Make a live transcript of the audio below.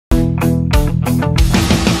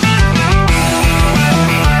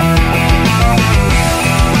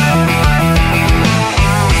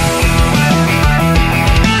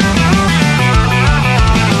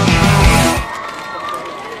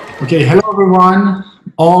Okay, hello everyone,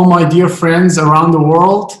 all my dear friends around the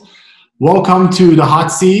world. Welcome to the Hot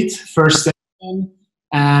Seat first session,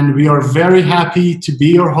 and we are very happy to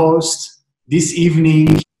be your host this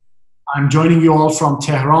evening. I'm joining you all from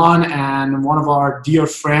Tehran, and one of our dear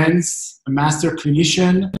friends, a master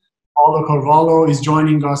clinician, Paulo Carvalho, is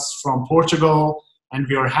joining us from Portugal, and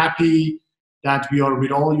we are happy that we are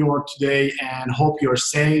with all you today and hope you're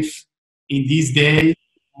safe in these days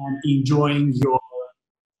and enjoying your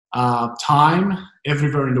time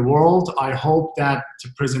everywhere in the world. I hope that the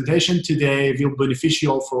presentation today will be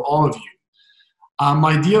beneficial for all of you.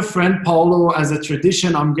 My dear friend Paulo, as a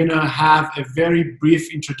tradition, I'm going to have a very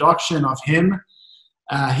brief introduction of him.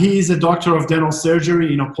 He is a doctor of dental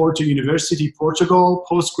surgery in Oporto University, Portugal,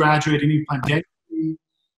 postgraduate in implant dentistry,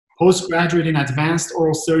 postgraduate in advanced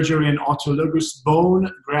oral surgery and autologous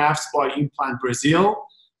bone grafts by Implant Brazil,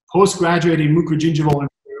 postgraduate in mucogingival and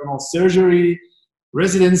periodontal surgery,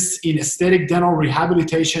 residence in aesthetic dental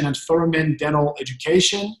rehabilitation and foramen dental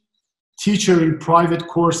education, teacher in private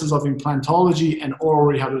courses of implantology and oral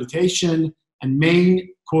rehabilitation, and main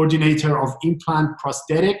coordinator of implant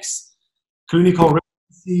prosthetics, clinical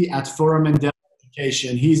residency at foramen dental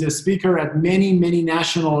education. He's a speaker at many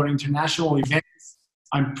national or international events.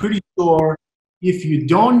 I'm pretty sure if you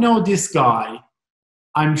don't know this guy,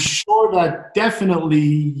 I'm sure that definitely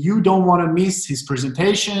you don't want to miss his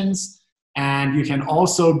presentations. And you can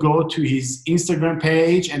also go to his Instagram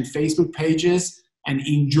page and Facebook pages and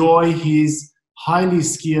enjoy his highly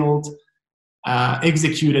skilled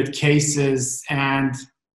executed cases. And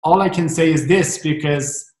all I can say is this,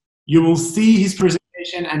 because you will see his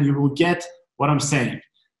presentation and you will get what I'm saying.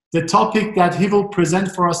 The topic that he will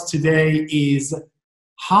present for us today is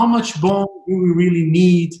how much bone do we really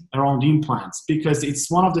need around implants? Because it's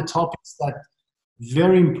one of the topics that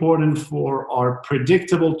very important for our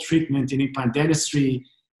predictable treatment in implant dentistry,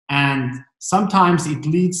 and sometimes it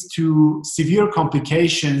leads to severe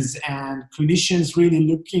complications and clinicians really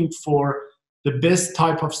looking for the best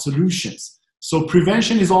type of solutions. So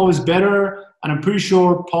prevention is always better, and I'm pretty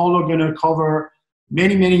sure Paulo gonna cover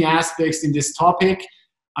many aspects in this topic.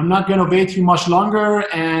 I'm not gonna wait too much longer,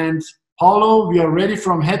 and Paulo, we are ready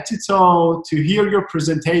from head to toe to hear your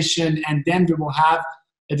presentation, and then we will have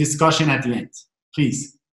a discussion at the end.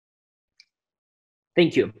 Please.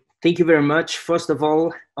 Thank you. Thank you very much. First of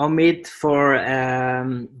all, Omid, for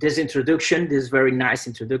this introduction, this very nice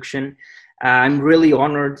introduction. I'm really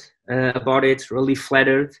honored about it, really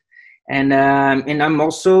flattered. And I'm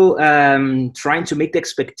also trying to make the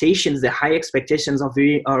expectations, the high expectations of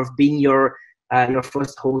being your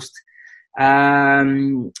first host.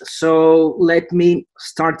 So let me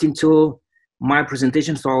start into my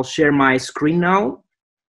presentation. So I'll share my screen now.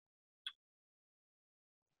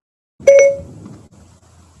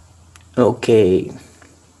 Okay.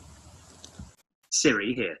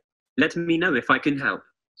 Siri here. Let me know if I can help.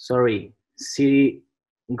 Sorry, Siri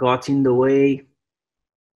got in the way.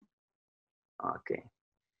 Okay.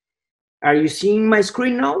 Are you seeing my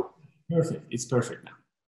screen now? Perfect. It's perfect now.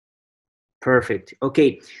 Perfect.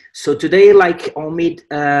 Okay. So today, like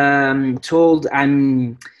Omid told,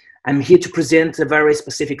 I'm here to present a very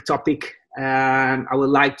specific topic. I would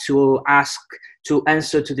like to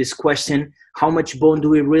answer to this question: how much bone do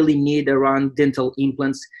we really need around dental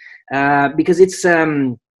implants? Because it's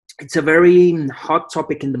a very hot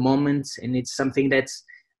topic in the moment, and it's something that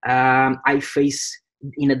I face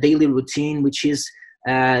in a daily routine, which is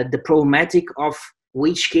the problematic of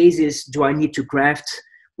which cases do I need to graft,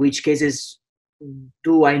 which cases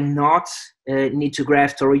do I not need to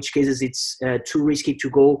graft, or which cases it's too risky to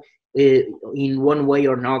go in one way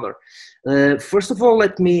or another. First of all,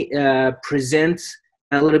 let me present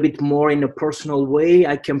a little bit more in a personal way.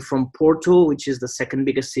 I came from Porto, which is the second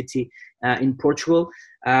biggest city in Portugal.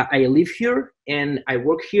 I live here and I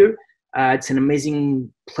work here. It's an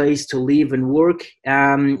amazing place to live and work.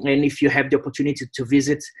 And if you have the opportunity to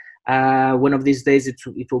visit one of these days,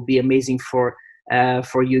 it will be amazing for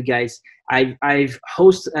you guys. I've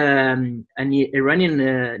hosted an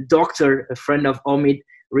Iranian doctor, a friend of Omid,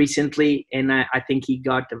 recently, and I think he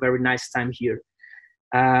got a very nice time here.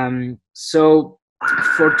 So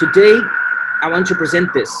for today, I want to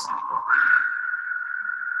present this.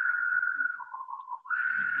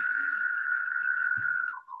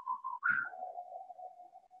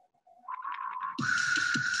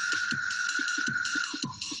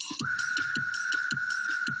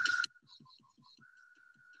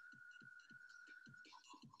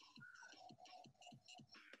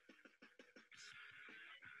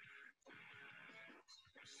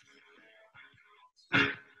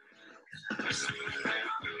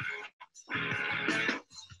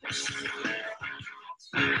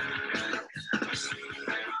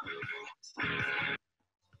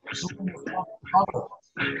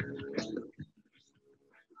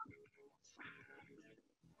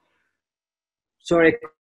 Sorry, I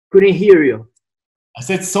couldn't hear you. I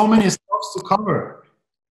said so many stuff to cover.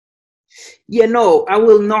 Yeah, no, I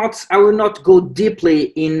will not. I will not go deeply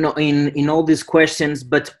in all these questions,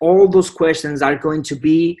 but all those questions are going to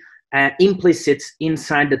be implicit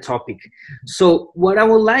inside the topic. So, what I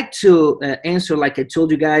would like to answer, like I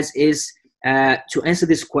told you guys, is to answer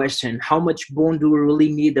this question: how much bone do we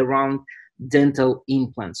really need around dental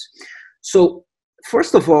implants? So,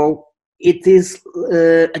 first of all, it is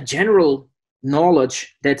a general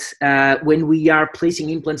knowledge that when we are placing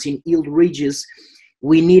implants in ill ridges,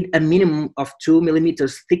 we need a minimum of 2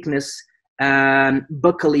 millimeters thickness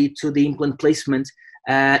buccally to the implant placement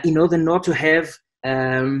in order not to have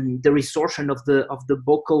the resorption of the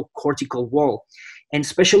buccal cortical wall. And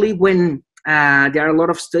especially when there are a lot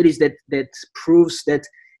of studies that proves that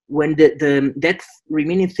when that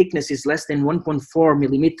remaining thickness is less than 1.4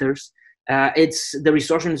 millimeters, the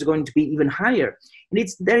resorption is going to be even higher. And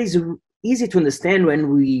that is easy to understand when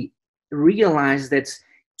we realize that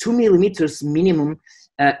 2 millimeters minimum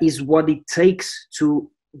is what it takes to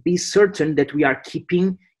be certain that we are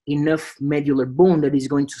keeping enough medular bone that is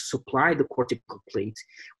going to supply the cortical plate.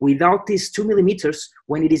 Without these 2 millimeters,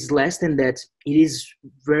 when it is less than that, it is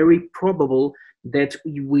very probable that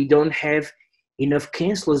we don't have enough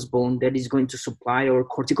cancellous bone that is going to supply our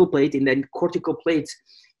cortical plate, and then cortical plate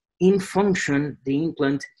in function, the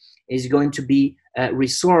implant is going to be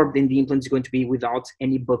resorbed, and the implant is going to be without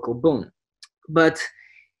any buccal bone. But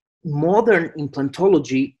modern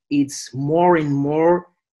implantology, it's more and more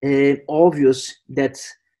obvious that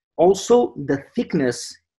also the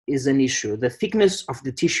thickness is an issue. The thickness of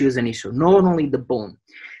the tissue is an issue, not only the bone.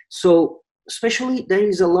 So especially there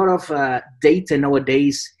is a lot of data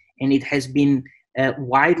nowadays, and it has been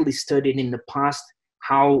widely studied in the past,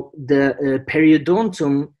 how the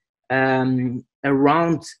periodontum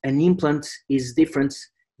around an implant is different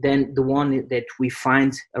than the one that we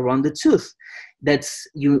find around the tooth. That's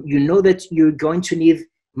you know that you're going to need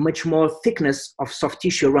much more thickness of soft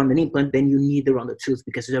tissue around an implant than you need around the tooth,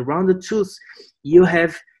 because around the tooth you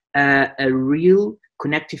have a real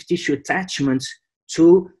connective tissue attachment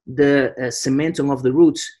to the cementum of the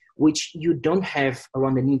roots, which you don't have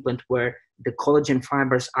around an implant, where the collagen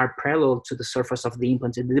fibers are parallel to the surface of the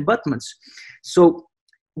implant and the abutments. So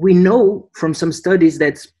we know from some studies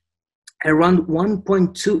that around 1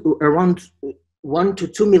 to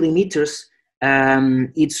 2 millimeters,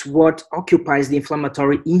 it's what occupies the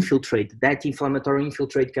inflammatory infiltrate. That inflammatory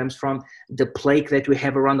infiltrate comes from the plaque that we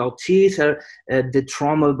have around our teeth, the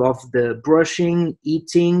trauma of the brushing,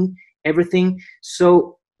 eating, everything.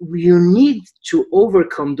 So you need to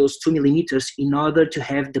overcome those 2 millimeters in order to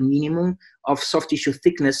have the minimum of soft tissue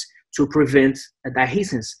thickness to prevent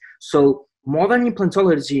adhesions. So modern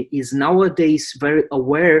implantology is nowadays very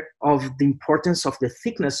aware of the importance of the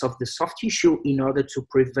thickness of the soft tissue in order to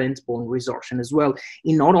prevent bone resorption as well,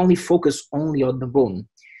 and not only focus only on the bone.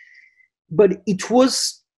 But it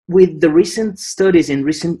was with the recent studies in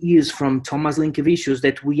recent years from Thomas Linkevicius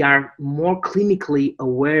that we are more clinically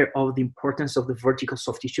aware of the importance of the vertical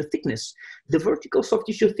soft tissue thickness. The vertical soft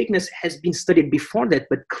tissue thickness has been studied before that,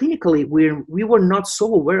 but clinically we were not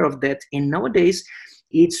so aware of that, and nowadays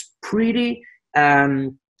it's pretty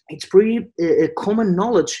common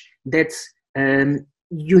knowledge that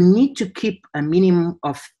you need to keep a minimum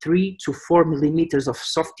of 3 to 4 millimeters of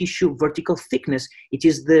soft tissue vertical thickness. It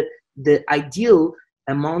is the ideal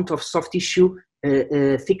amount of soft tissue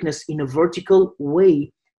thickness in a vertical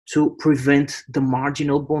way to prevent the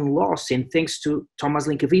marginal bone loss. And thanks to Thomas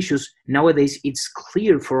Linkevicius, nowadays it's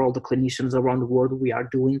clear for all the clinicians around the world we are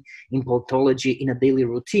doing implantology in a daily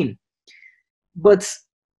routine. But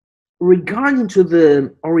regarding to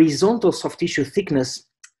the horizontal soft tissue thickness,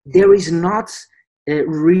 there is not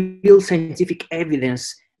real scientific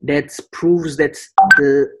evidence that proves that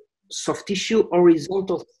the soft tissue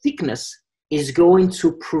horizontal thickness is going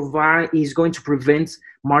to prevent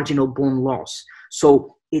marginal bone loss.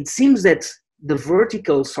 So it seems that the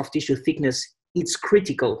vertical soft tissue thickness is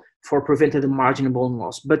critical for preventing the marginal bone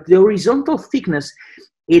loss, but the horizontal thickness,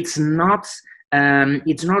 it's not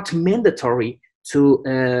mandatory to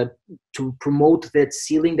promote that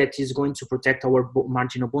sealing that is going to protect our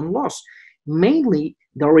marginal bone loss. Mainly,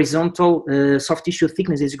 the horizontal soft tissue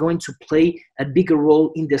thickness is going to play a bigger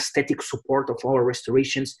role in the aesthetic support of our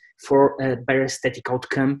restorations for a better aesthetic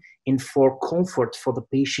outcome and for comfort for the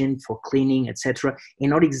patient, for cleaning, etc., and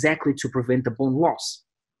not exactly to prevent the bone loss.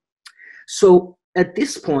 So at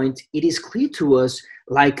this point, it is clear to us,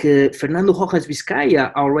 like Fernando Rojas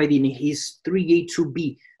Vizcaya already in his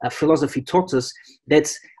 3A2B philosophy taught us,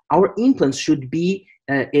 that our implants should be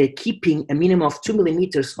keeping a minimum of 2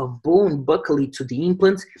 millimeters of bone buccally to the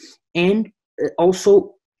implant, and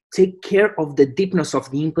also take care of the deepness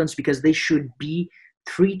of the implants, because they should be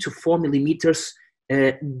 3 to 4 millimeters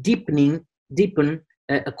deepen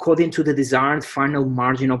according to the desired final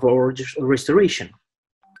margin of our restoration.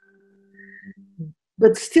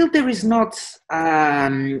 But still, there is not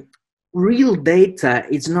real data.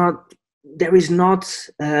 There is not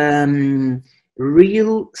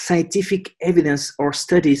real scientific evidence or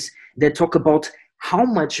studies that talk about how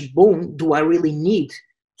much bone do I really need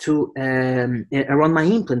to around my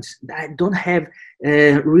implants. I don't have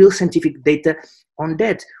real scientific data on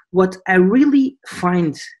that. What I really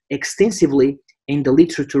find extensively in the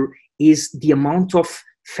literature is the amount of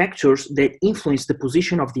factors that influence the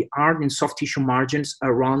position of the hard and soft tissue margins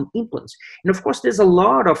around implants. And of course, there's a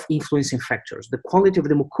lot of influencing factors: the quality of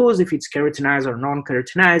the mucosa, if it's keratinized or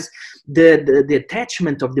non-keratinized, the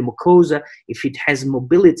attachment of the mucosa, if it has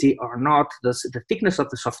mobility or not, the thickness of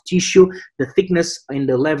the soft tissue, the thickness and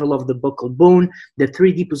the level of the buccal bone, the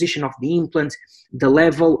 3D position of the implant, the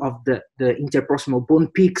level of the interproximal bone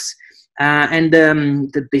peaks, and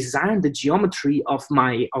the design, the geometry of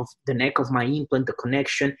the neck of my implant, the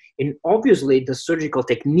connection, and obviously the surgical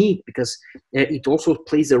technique, because it also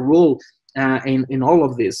plays a role in all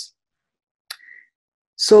of this.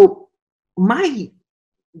 So my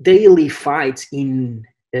daily fight in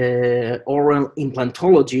oral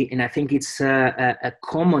implantology, and I think it's a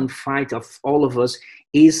common fight of all of us,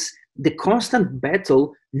 is the constant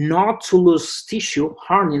battle not to lose tissue,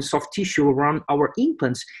 hard and soft tissue around our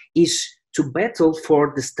implants, is to battle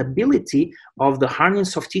for the stability of the hard and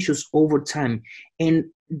soft tissues over time. And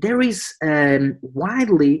there is a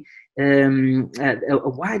wide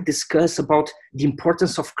discuss about the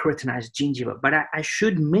importance of keratinized gingiva. But I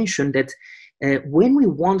should mention that when we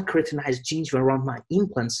want keratinized gingiva around my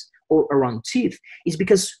implants or around teeth, is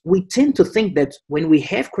because we tend to think that when we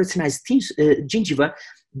have keratinized gingiva,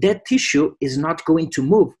 that tissue is not going to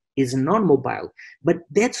move, is non-mobile. But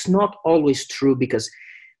that's not always true, because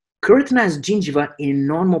keratinized gingiva and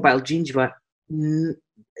non-mobile gingiva,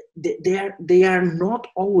 they are not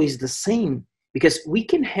always the same, because we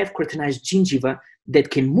can have keratinized gingiva that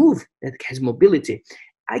can move, that has mobility.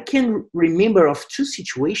 I can remember of 2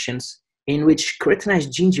 situations in which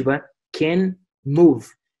keratinized gingiva can move.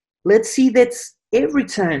 Let's see that every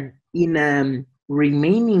time in a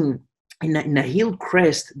healed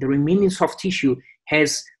crest, the remaining soft tissue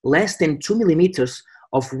has less than 2 millimeters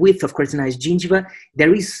of width of keratinized gingiva,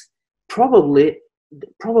 there is probably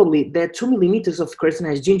that 2 millimeters of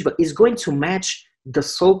keratinized gingiva is going to match the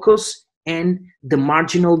sulcus and the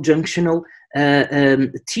marginal junctional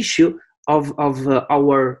tissue of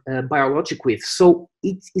our biologic width. So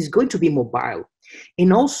it is going to be mobile.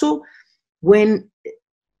 And also, when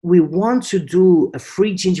we want to do a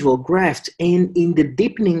free gingival graft, and in the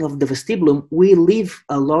deepening of the vestibulum, we leave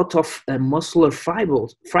a lot of muscular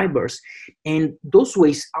fibers, and those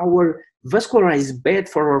ways our vascularized bed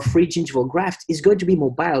for our free gingival graft is going to be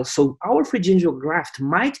mobile. So our free gingival graft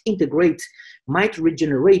might integrate, might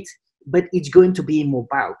regenerate, but it's going to be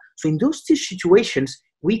immobile. So in those 2 situations,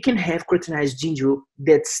 we can have keratinized gingiva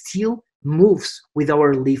that still moves with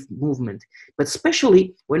our leaf movement. But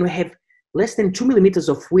especially when we have less than 2 millimeters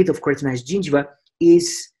of width of keratinized gingiva,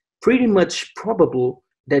 is pretty much probable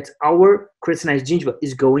that our keratinized gingiva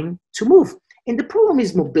is going to move. And the problem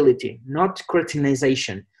is mobility, not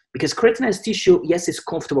keratinization. Because keratinized tissue, yes, it's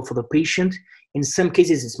comfortable for the patient. In some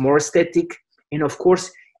cases, it's more aesthetic. And of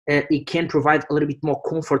course, it can provide a little bit more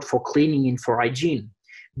comfort for cleaning and for hygiene.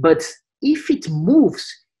 But if it moves,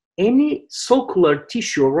 any sulcular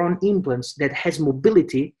tissue around implants that has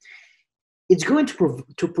mobility, it's going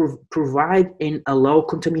to provide and allow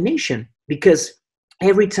contamination. Because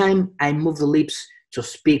every time I move the lips to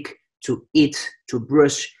speak, to eat, to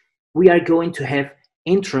brush, we are going to have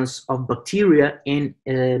entrance of bacteria and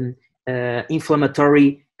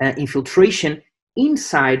inflammatory infiltration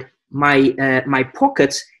inside my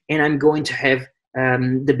pockets, and I'm going to have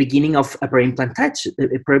the beginning of a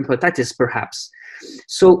periimplantitis perhaps.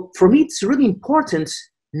 So for me, it's really important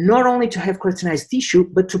not only to have keratinized tissue,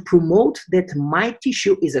 but to promote that my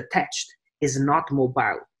tissue is attached, is not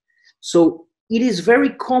mobile. So it is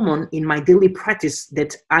very common in my daily practice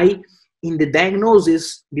that in the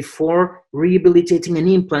diagnosis before rehabilitating an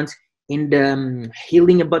implant, in the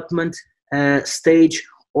healing abutment stage,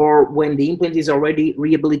 or when the implant is already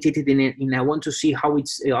rehabilitated and I want to see how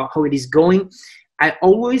it is going, I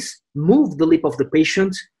always move the lip of the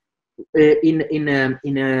patient in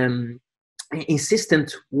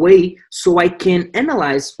insistent way, so I can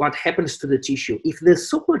analyze what happens to the tissue. If the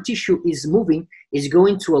solar tissue is moving, it's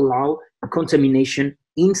going to allow contamination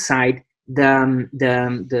inside the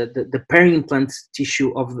peri-implant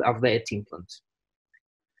tissue of that implant.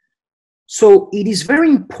 So it is very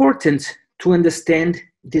important to understand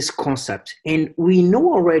this concept. And we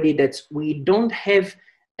know already that we don't have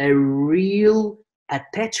a real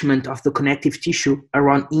attachment of the connective tissue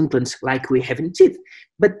around implants like we have in teeth,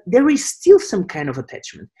 but there is still some kind of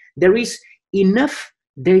attachment. There is enough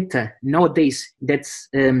data nowadays that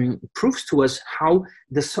proves to us how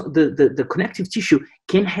the connective tissue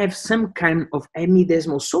can have some kind of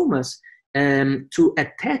hemidesmal somas to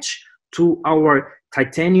attach to our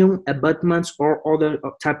titanium abutments or other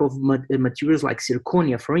type of materials like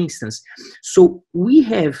zirconia, for instance. So we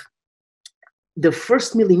have the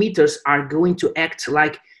first millimeters are going to act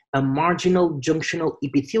like a marginal junctional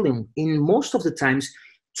epithelium. In most of the times,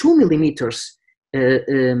 2 millimeters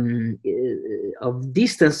of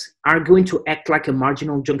distance are going to act like a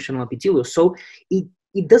marginal junctional epithelium. So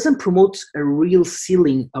it doesn't promote a real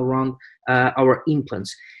sealing around our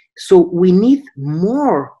implants. So we need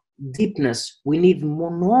more deepness, we need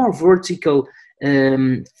more vertical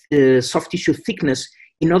soft tissue thickness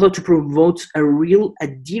in order to promote a real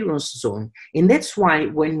adherence zone. And that's why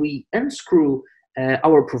when we unscrew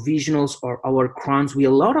our provisionals or our crowns, we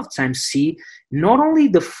a lot of times see not only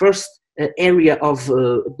the first area of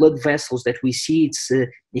blood vessels that we see,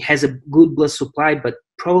 it has a good blood supply, but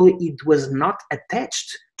probably it was not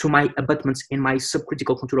attached to my abutments in my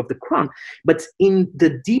subcritical contour of the crown. But in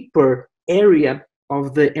the deeper area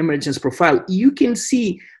of the emergence profile, you can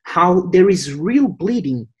see how there is real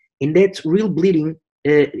bleeding, and that real bleeding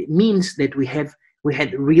means that we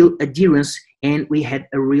had real adherence and we had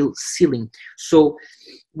a real sealing. So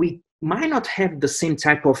we might not have the same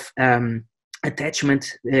type of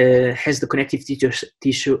attachment has the connective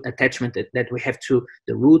tissue attachment that we have to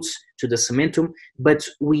the roots, to the cementum, but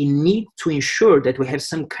we need to ensure that we have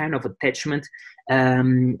some kind of attachment,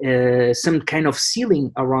 some kind of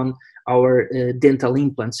sealing around our dental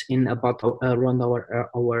implants around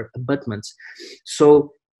our abutments.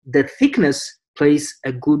 So the thickness plays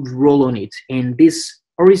a good role on it, and this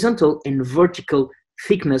horizontal and vertical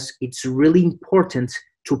thickness, it's really important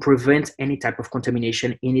to prevent any type of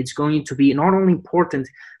contamination, and it's going to be not only important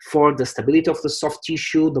for the stability of the soft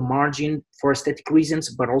tissue, the margin for aesthetic reasons,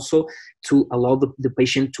 but also to allow the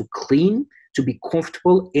patient to clean, to be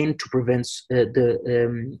comfortable, and to prevent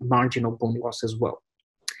the marginal bone loss as well.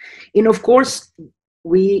 And of course,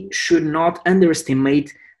 we should not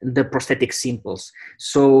underestimate the prosthetic simples.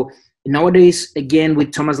 So nowadays, again,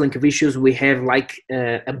 with Thomas Lenkevicius, we have like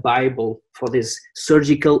a Bible for this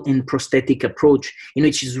surgical and prosthetic approach, in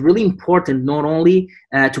which is really important not only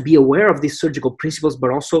to be aware of these surgical principles, but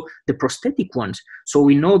also the prosthetic ones. So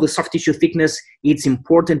we know the soft tissue thickness, it's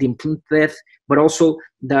important in implant depth, but also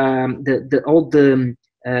all the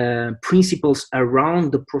principles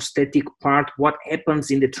around the prosthetic part, what happens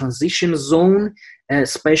in the transition zone,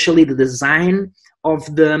 especially the design of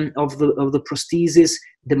the prosthesis,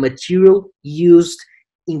 the material used,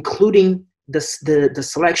 including the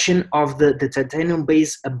selection of the titanium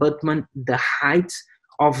base abutment, the height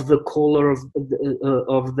of the collar of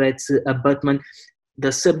that abutment, the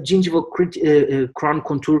subgingival crown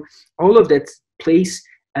contour, all of that plays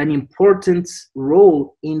an important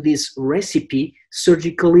role in this recipe,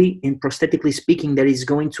 surgically and prosthetically speaking, that is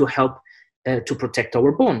going to help to protect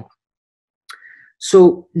our bone.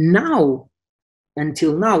 So now,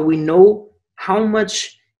 until now, we know how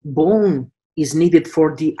much bone is needed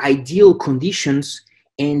for the ideal conditions,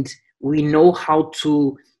 and we know how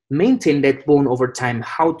to maintain that bone over time,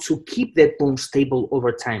 how to keep that bone stable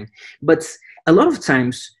over time. But a lot of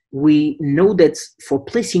times we know that for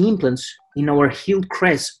placing implants in our healed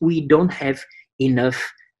crest, we don't have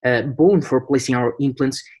enough bone for placing our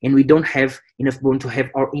implants, and we don't have enough bone to have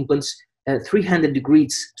our implants 300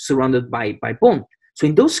 degrees surrounded by bone. So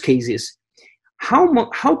in those cases,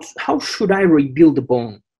 how should I rebuild the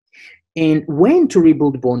bone? And when to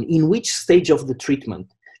rebuild the bone, in which stage of the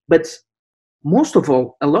treatment? But most of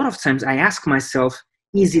all, a lot of times I ask myself,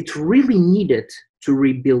 is it really needed to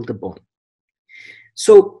rebuild the bone?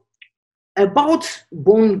 So about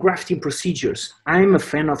bone grafting procedures, I'm a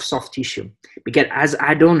fan of soft tissue, because as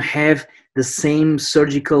I don't have the same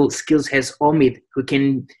surgical skills as Omid, who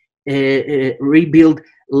can rebuild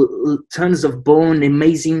tons of bone,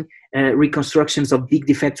 amazing reconstructions of big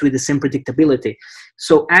defects with the same predictability.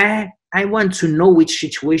 So I want to know which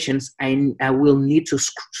situations I will need to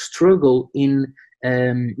struggle in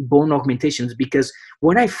bone augmentations, because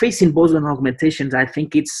what I face in bone augmentations, I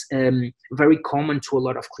think it's very common to a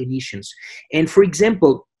lot of clinicians. And for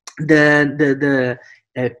example, the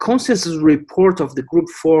consensus report of the group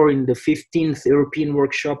 4 in the 15th European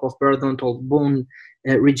workshop of periodontal bone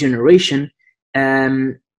regeneration,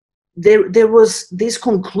 there was these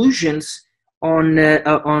conclusions on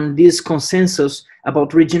this consensus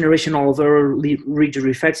about regeneration of early ridge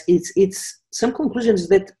effects. It's some conclusions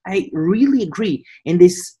that I really agree, and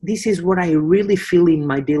this is what I really feel in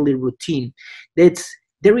my daily routine, that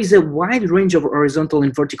there is a wide range of horizontal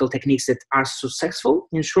and vertical techniques that are successful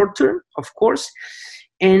in short term, of course,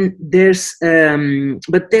 and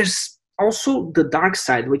but there's also the dark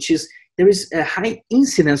side, which is there is a high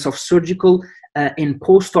incidence of surgical and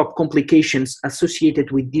post-op complications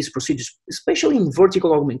associated with these procedures, especially in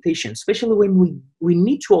vertical augmentation, especially when we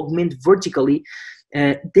need to augment vertically.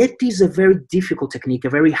 That is a very difficult technique, a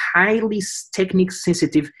very highly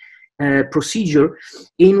technique-sensitive procedure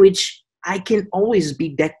in which I can always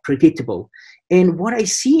be that predictable. And what I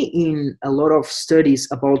see in a lot of studies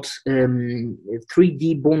about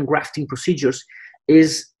 3D bone grafting procedures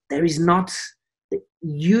is there is not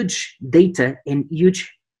huge data and huge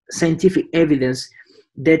scientific evidence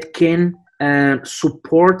that can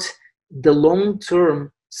support the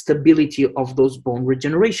long-term stability of those bone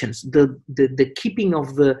regenerations, the keeping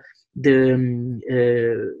of the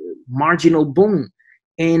marginal bone.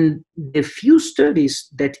 And the few studies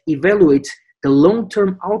that evaluate the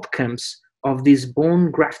long-term outcomes of these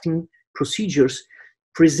bone grafting procedures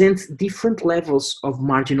present different levels of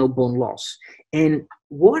marginal bone loss. And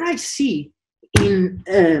what I see in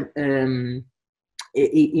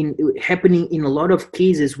happening in a lot of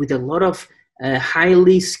cases with a lot of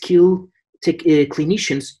highly skilled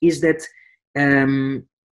clinicians is that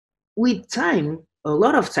with time, a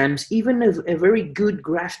lot of times, even a very good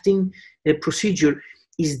grafting procedure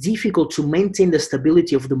is difficult to maintain the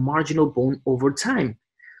stability of the marginal bone over time.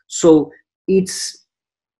 So it's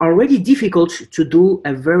already difficult to do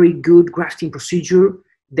a very good grafting procedure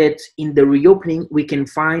that in the reopening we can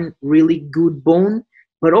find really good bone,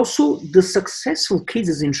 but also the successful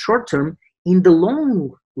cases in short term, in the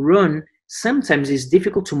long run, sometimes it's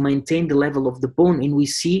difficult to maintain the level of the bone, and we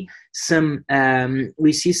see some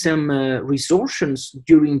resorptions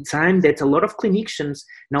during time that a lot of clinicians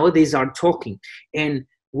nowadays are talking. And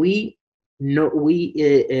we know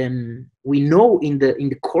in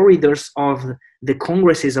the corridors of the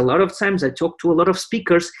congresses, a lot of times I talk to a lot of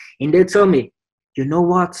speakers, and they tell me, you know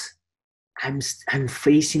what, I'm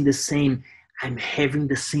facing the same. I'm having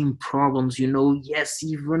the same problems, you know. Yes,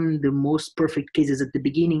 even the most perfect cases at the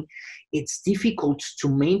beginning, it's difficult to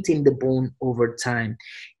maintain the bone over time.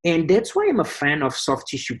 And that's why I'm a fan of soft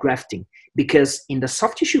tissue grafting, because in the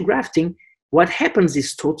soft tissue grafting, what happens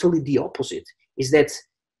is totally the opposite, is that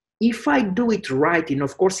if I do it right, and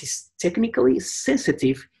of course it's technically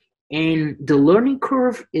sensitive and the learning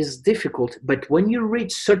curve is difficult, but when you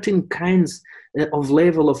reach certain kinds of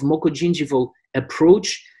level of mucogingival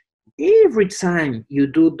approach, every time you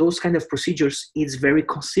do those kind of procedures, it's very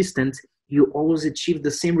consistent. You always achieve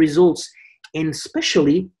the same results, and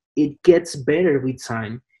especially it gets better with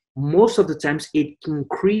time. Most of the times it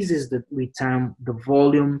increases with time, the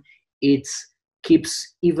volume, it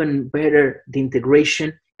keeps even better the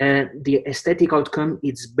integration, the aesthetic outcome,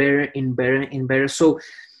 it's better and better and better. So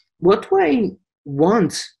what I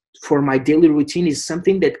want for my daily routine is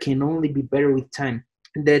something that can only be better with time,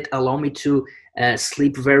 that allow me to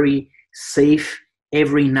sleep very safe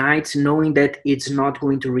every night, knowing that it's not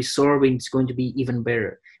going to resorb and it's going to be even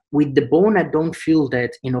better. With the bone, I don't feel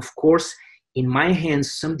that. And of course, in my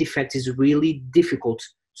hands, some defect is really difficult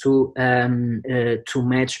to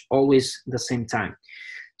match always the same time.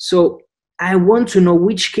 So I want to know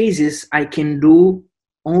which cases I can do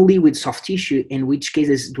only with soft tissue and which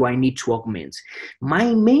cases do I need to augment.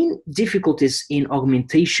 My main difficulties in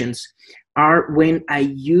augmentations are when I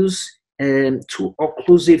use two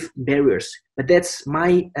occlusive barriers, but that's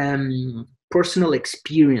my personal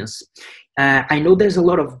experience. I know there's a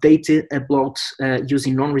lot of data about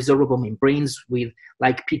using non-resorbable membranes with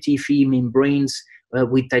like PTFE membranes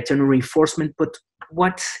with titanium reinforcement, but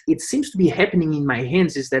what it seems to be happening in my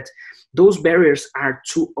hands is that those barriers are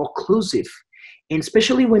too occlusive. And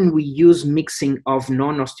especially when we use mixing of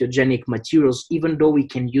non-osteogenic materials, even though we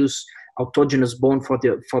can use autogenous bone for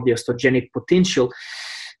the osteogenic potential,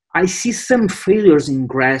 I see some failures in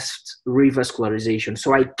graft revascularization.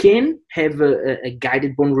 So I can have a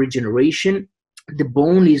guided bone regeneration. The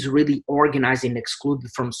bone is really organized and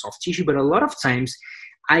excluded from soft tissue, but a lot of times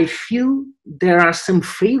I feel there are some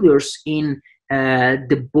failures in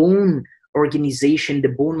the bone organization, the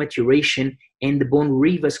bone maturation, and the bone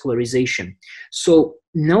revascularization. So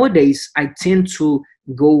nowadays, I tend to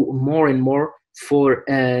go more and more for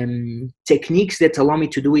techniques that allow me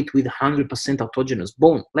to do it with 100% autogenous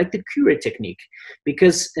bone, like the Curie technique,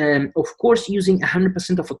 because of course, using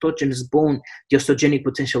 100% of autogenous bone, the osteogenic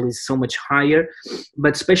potential is so much higher,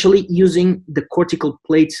 but especially using the cortical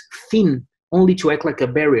plates thin only to act like a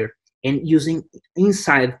barrier, and using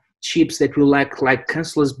inside chips that will act like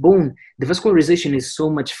cancellous bone, the vascularization is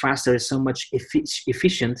so much faster, so much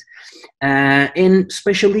efficient, and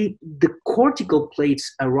especially the cortical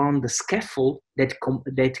plates around the scaffold that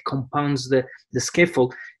compounds the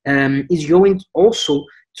scaffold is going also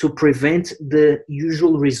to prevent the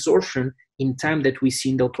usual resorption in time that we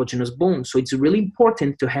see in the autogenous bone. So it's really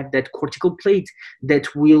important to have that cortical plate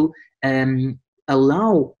that will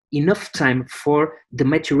allow enough time for the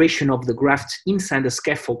maturation of the graft inside the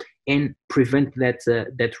scaffold and prevent that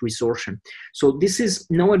resorption. So this is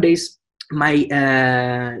nowadays my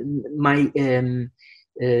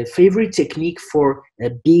favorite technique for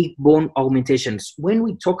big bone augmentations. When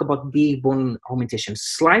we talk about big bone augmentations,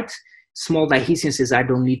 slight small dehiscences, I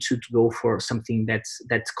don't need to go for something that's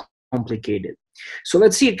complicated. So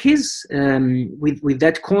let's see a case with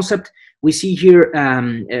that concept. We see here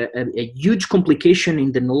a huge complication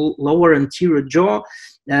in the lower anterior jaw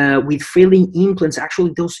with failing implants.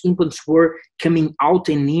 Actually, those implants were coming out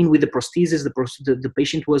and in with the prosthesis. The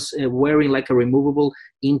patient was wearing like a removable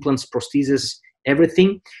implants, prosthesis,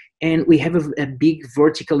 everything. And we have a big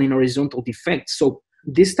vertical and horizontal defect. So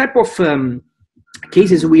this type of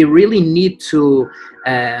cases, we really need to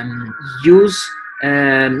use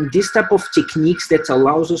this type of techniques that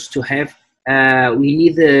allows us to have, we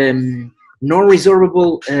need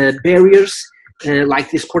non-resorbable barriers like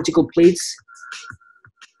these cortical plates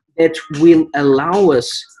that will allow us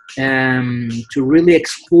to really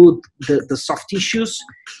exclude the soft tissues.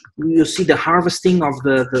 You see the harvesting of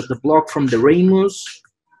the block from the ramus.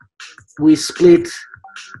 We split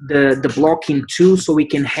the block in two so we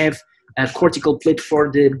can have a cortical plate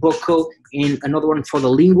for the buccal and another one for the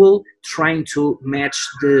lingual, trying to match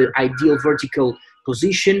the ideal vertical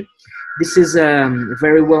position. This is a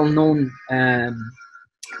very well-known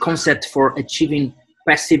concept for achieving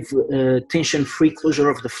passive tension-free closure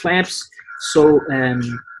of the flaps. So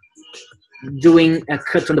doing a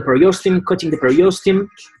cut on the periosteum, cutting the periosteum,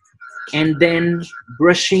 and then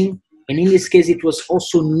brushing. And in this case, it was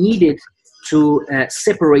also needed to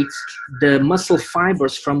separate the muscle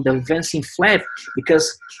fibers from the advancing flap,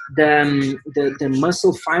 because the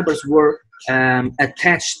muscle fibers were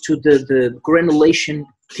attached to the granulation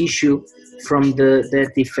tissue from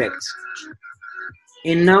that defect.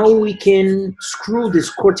 And now we can screw these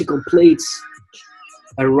cortical plates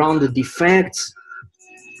around the defect,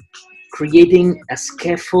 creating a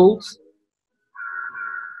scaffold.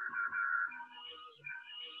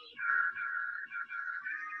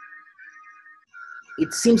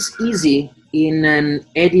 It seems easy in an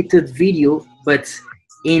edited video, but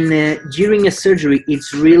during a surgery,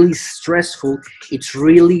 it's really stressful. It's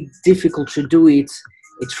really difficult to do it.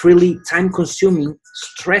 It's really time-consuming,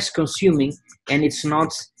 stress-consuming, and it's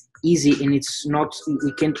not easy. And it's not.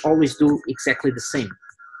 We can't always do exactly the same.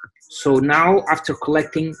 So now, after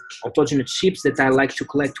collecting autogenous chips that I like to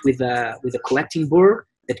collect with a collecting burr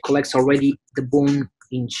that collects already the bone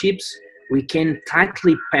in chips, we can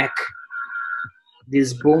tightly pack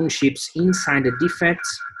these bone chips inside the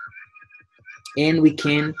defects, and we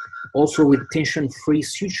can also, with tension-free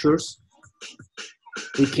sutures,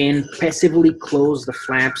 we can passively close the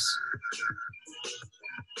flaps.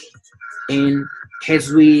 And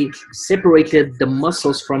as we separated the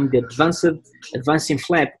muscles from the advancing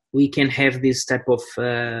flap, we can have this type of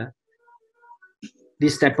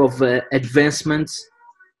advancements,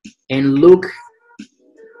 and look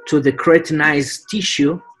to the keratinized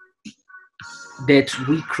tissue that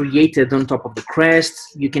we created on top of the crest.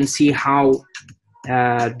 You can see how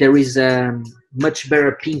there is a much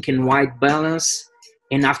better pink and white balance.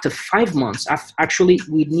 And after 5 months, actually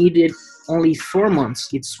we needed only 4 months.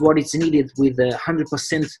 It's what is needed with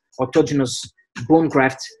 100% autogenous bone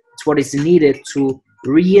graft. It's what is needed to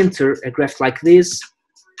re-enter a graft like this.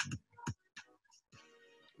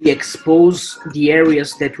 We expose the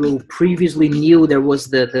areas that we previously knew there was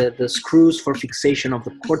the screws for fixation of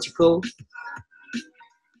the cortical.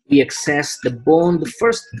 We access the bone. The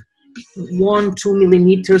first 1-2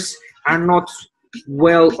 millimeters are not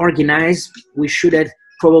well organized. We should have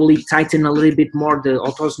probably tightened a little bit more the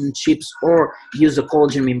autogenous chips, or use a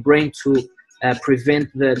collagen membrane to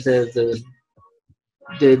prevent the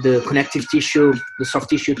connective tissue, the soft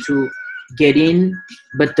tissue, to get in,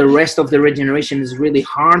 but the rest of the regeneration is really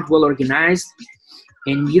hard, well organized.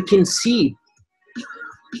 And you can see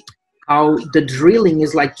how the drilling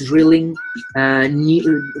is like drilling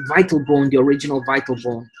vital bone, the original vital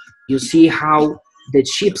bone. You see how the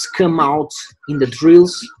chips come out in the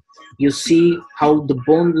drills. You see how the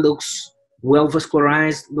bone looks well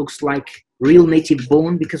vascularized, looks like real native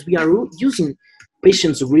bone, because we are using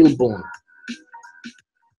patient's real bone.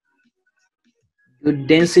 Good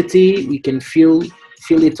density, we can feel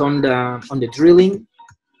it on the drilling.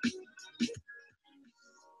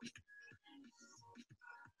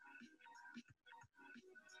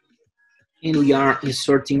 And we are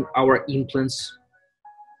inserting our implants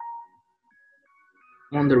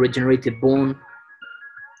on the regenerated bone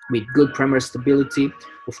with good primary stability.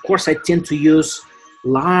 Of course, I tend to use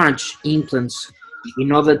large implants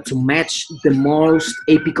in order to match the most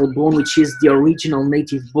apical bone, which is the original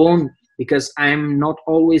native bone, because I'm not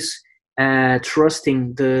always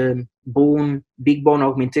trusting the big bone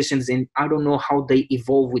augmentations, and I don't know how they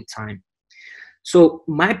evolve with time. So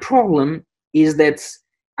my problem is that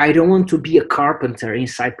I don't want to be a carpenter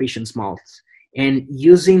inside patients' mouths. And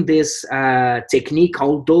using this technique,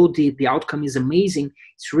 although the outcome is amazing,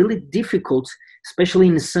 it's really difficult, especially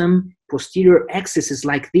in some posterior accesses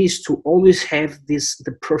like this, to always have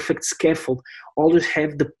the perfect scaffold, always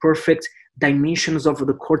have the perfect dimensions of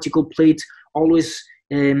the cortical plate, always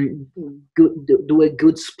do a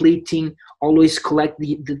good splitting, always collect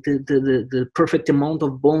the perfect amount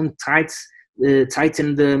of bone,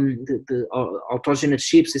 tighten the autogenous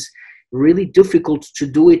chips. Is really difficult to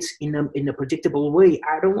do it in a predictable way.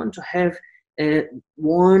 I don't want to have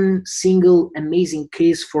one single amazing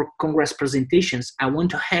case for Congress presentations. I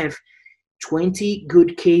want to have 20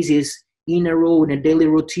 good cases in a row in a daily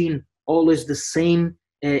routine, always the same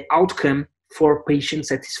outcome for patient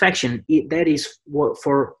satisfaction. That is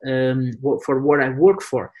for what I work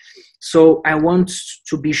for. So I want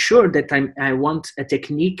to be sure that I want a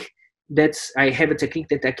technique that I have a technique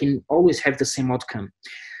that I can always have the same outcome.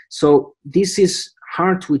 So this is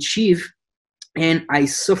hard to achieve, and I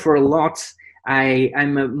suffer a lot.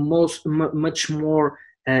 I'm a much more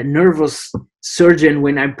nervous surgeon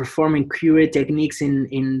when I'm performing cure techniques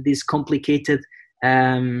in these complicated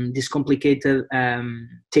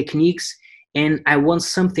techniques, and I want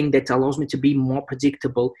something that allows me to be more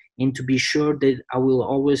predictable and to be sure that I will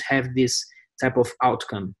always have this type of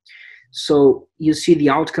outcome. So you see the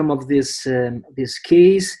outcome of this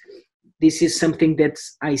case. This is something that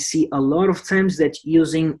I see a lot of times, that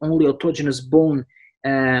using only autogenous bone,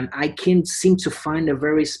 I can't seem to find a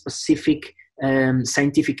very specific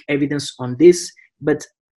scientific evidence on this, but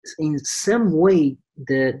in some way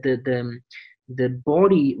the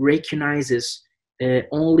body recognizes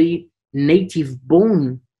only native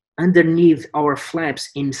bone underneath our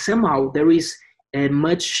flaps, and somehow there is a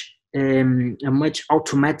much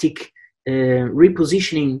automatic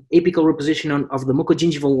repositioning, apical repositioning of the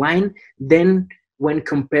mucogingival line than when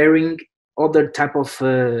comparing other type of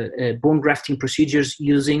bone grafting procedures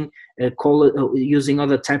using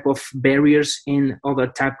other type of barriers and other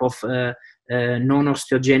type of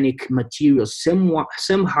non-osteogenic materials.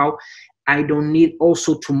 Somehow I don't need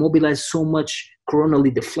also to mobilize so much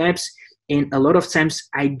coronally the flaps, and a lot of times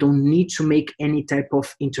I don't need to make any type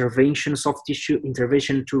of intervention, soft tissue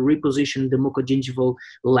intervention, to reposition the mucogingival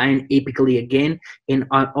line apically again, and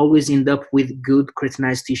I always end up with good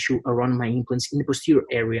keratinized tissue around my implants in the posterior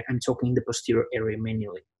area. I'm talking in the posterior area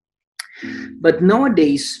manually. But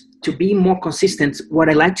nowadays, to be more consistent, what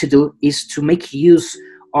I like to do is to make use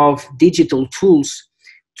of digital tools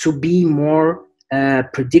to be more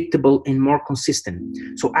predictable and more consistent.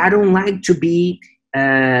 So I don't like to be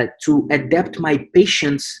to adapt my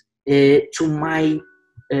patients to my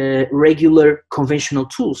regular conventional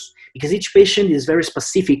tools, because each patient is very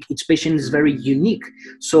specific, each patient is very unique.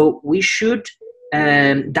 So we should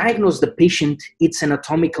diagnose the patient, its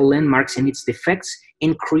anatomical landmarks and its defects,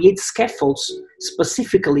 and create scaffolds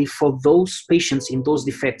specifically for those patients in those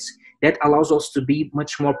defects. That allows us to be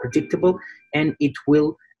much more predictable, and it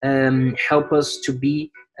will help us to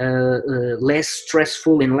be less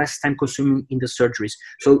stressful and less time consuming in the surgeries.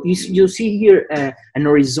 So you see here an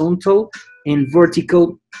horizontal and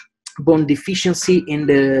vertical bone deficiency in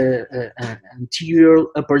the anterior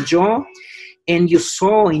upper jaw, and you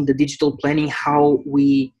saw in the digital planning how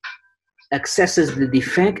we accesses the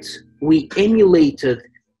defect. We emulated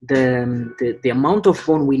the amount of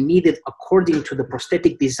bone we needed according to the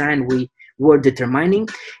prosthetic design we were determining,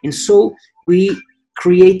 and so we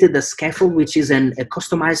created a scaffold, which is a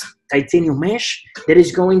customized titanium mesh that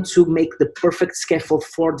is going to make the perfect scaffold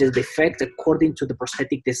for the defect according to the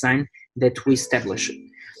prosthetic design that we established.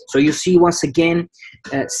 So you see, once again,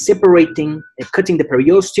 separating, cutting the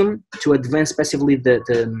periosteum to advance passively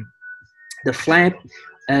the flap.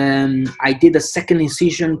 I did a second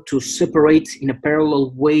incision to separate in a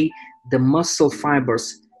parallel way the muscle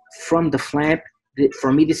fibers from the flap.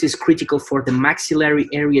 For me, this is critical for the maxillary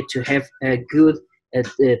area to have a good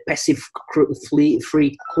passive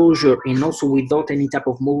free closure, and also without any type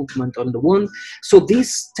of movement on the wound. So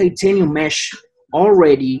this titanium mesh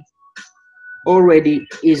already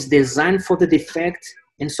is designed for the defect,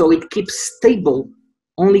 and so it keeps stable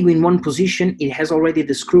only in one position. It has already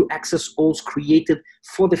the screw access holes created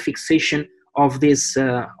for the fixation of this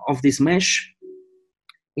mesh,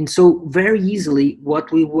 and so very easily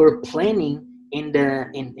what we were planning in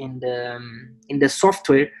the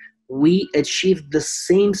software, we achieved the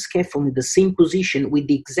same scaffold, the same position, with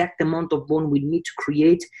the exact amount of bone we need to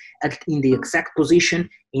create in the exact position,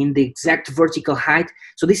 in the exact vertical height.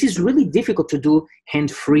 So this is really difficult to do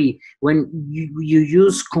hand-free. When you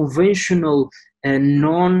use conventional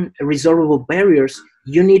non-resorbable barriers,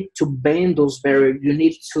 you need to bend those barriers, you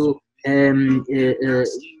need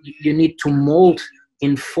to mold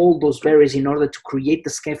and fold those barriers in order to create the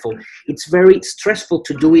scaffold. It's very stressful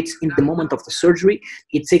to do it in the moment of the surgery.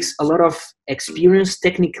 It takes a lot of experience,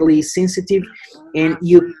 technically sensitive, and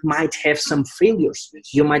you might have some failures.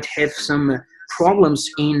 You might have some problems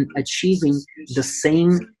in achieving the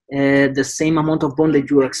same amount of bone that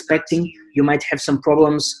you are expecting. You might have some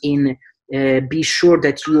problems in be sure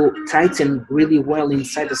that you tighten really well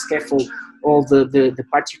inside the scaffold all the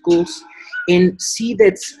particles, and see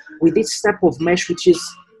that with this type of mesh, which is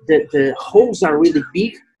the holes are really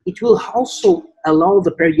big, it will also allow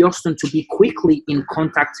the periosteum to be quickly in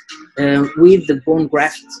contact with the bone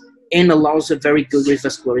graft, and allows a very good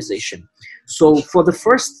revascularization. So for the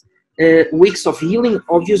first weeks of healing,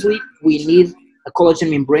 obviously we need a collagen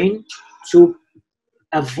membrane to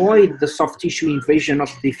avoid the soft tissue invasion of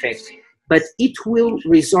the defect, but it will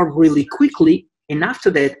resorb really quickly. And after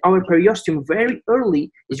that, our periosteum very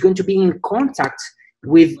early is going to be in contact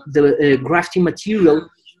with the grafting material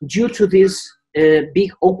due to these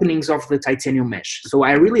big openings of the titanium mesh. So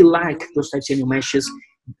I really like those titanium meshes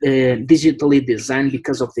digitally designed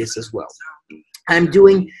because of this as well. I'm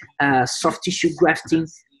doing soft tissue grafting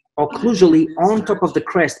occlusally on top of the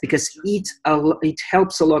crest because it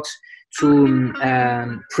helps a lot to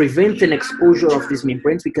prevent an exposure of these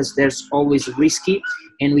membranes, because there's always risky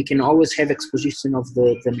and we can always have exposition of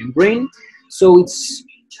the membrane. So it's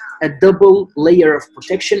a double layer of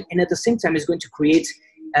protection, and at the same time it's going to create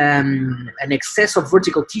an excess of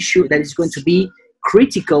vertical tissue that is going to be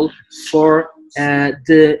critical for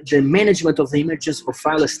the management of the emergence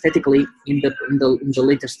profile aesthetically in the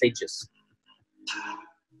later stages.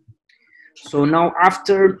 So now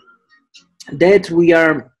after that, we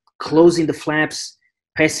are closing the flaps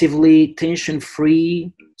passively,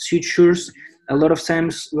 tension-free sutures. A lot of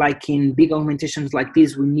times, like in big augmentations like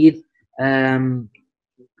this, we need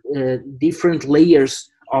different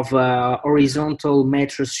layers of horizontal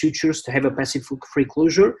mattress sutures to have a passive free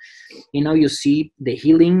closure. And now you see the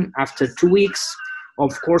healing after 2 weeks.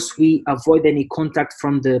 Of course, we avoid any contact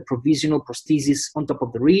from the provisional prosthesis on top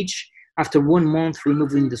of the ridge. After 1 month,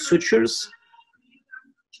 removing the sutures.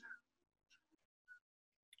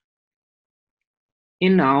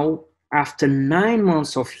 And now, after 9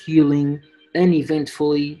 months of healing,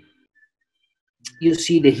 uneventfully, you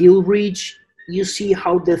see the heel ridge. You see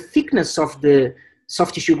how the thickness of the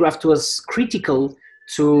soft tissue graft was critical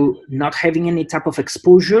to not having any type of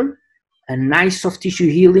exposure, a nice soft tissue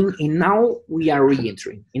healing, and now we are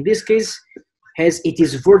re-entering. In this case, as it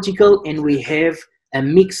is vertical and we have a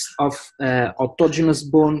mix of autogenous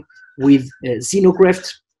bone with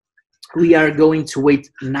xenograft, we are going to wait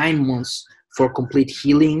 9 months for complete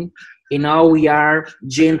healing. And now we are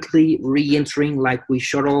gently re-entering, like we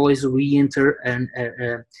should always re-enter. And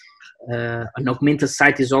an augmented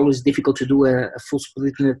site is always difficult to do a full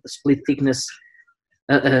full thickness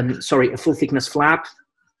flap.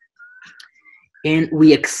 And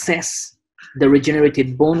we access the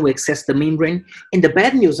regenerated bone, we access the membrane. And the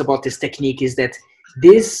bad news about this technique is that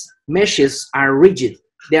these meshes are rigid,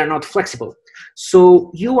 they are not flexible.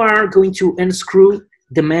 So you are going to unscrew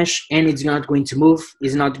the mesh and it's not going to move,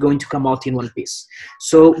 it's not going to come out in one piece.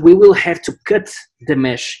 So we will have to cut the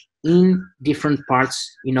mesh in different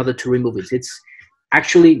parts in order to remove it. It's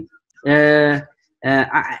actually a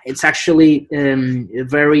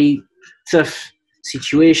very tough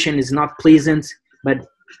situation. It's not pleasant, but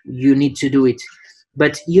you need to do it.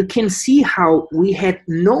 But you can see how we had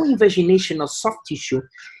no invagination of soft tissue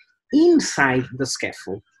inside the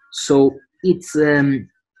scaffold. So it's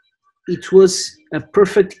it was a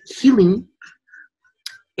perfect healing.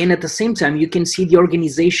 And at the same time, you can see the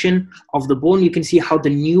organization of the bone. You can see how the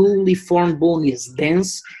newly formed bone is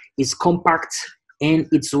dense, is compact, and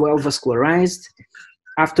it's well vascularized.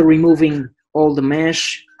 After removing all the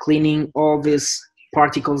mesh, cleaning all these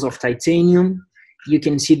particles of titanium, you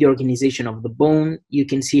can see the organization of the bone. You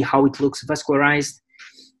can see how it looks vascularized.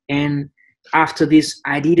 And after this,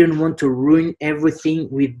 I didn't want to ruin everything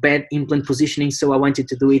with bad implant positioning, so I wanted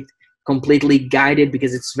to do it completely guided,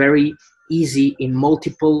 because it's very easy in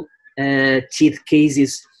multiple teeth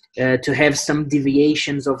cases to have some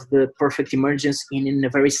deviations of the perfect emergence. And in a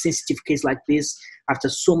very sensitive case like this, after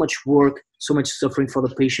so much work, so much suffering for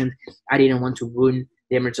the patient, I didn't want to ruin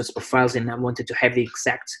the emergence profiles, and I wanted to have the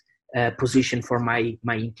exact position for my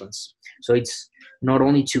implants. So it's not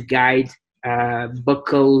only to guide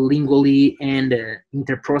buccal, lingually, and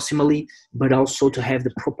interproximally, but also to have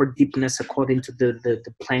the proper deepness according to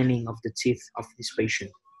the planning of the teeth of this patient.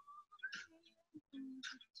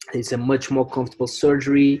 It's a much more comfortable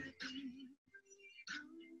surgery.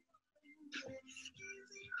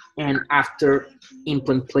 And after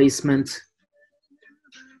implant placement,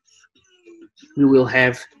 we will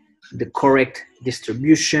have the correct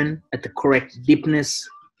distribution at the correct deepness.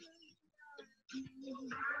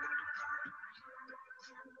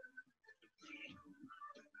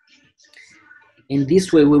 In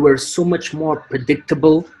this way, we were so much more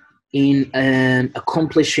predictable in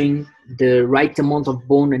accomplishing the right amount of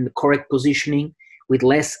bone and the correct positioning with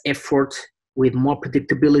less effort, with more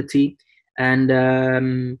predictability, and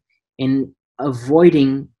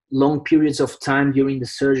avoiding long periods of time during the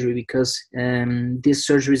surgery, because these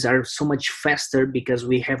surgeries are so much faster because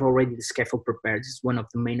we have already the scaffold prepared. It's one of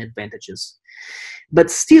the main advantages.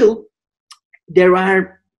 But still, there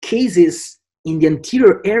are cases in the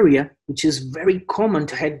anterior area, which is very common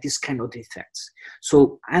to have this kind of defects.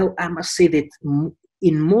 So I must say that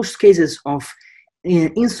in most cases of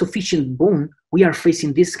insufficient bone, we are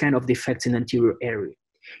facing this kind of defects in the anterior area.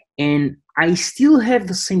 And I still have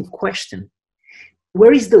the same question.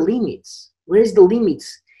 Where is the limits? Where is the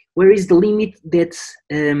limits? Where is the limit that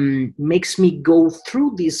makes me go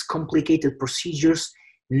through these complicated procedures,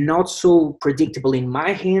 not so predictable in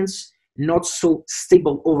my hands, not so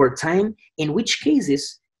stable over time, in which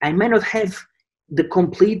cases I may not have the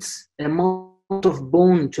complete amount of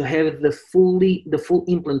bone to have the full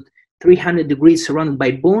implant 300 degrees surrounded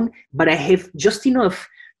by bone, but I have just enough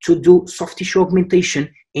to do soft tissue augmentation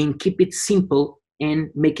and keep it simple and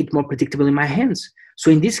make it more predictable in my hands.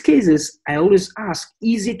 So in these cases, I always ask,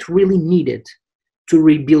 is it really needed to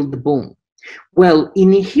rebuild the bone? Well,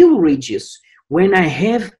 in a heel ridges, when I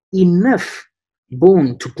have enough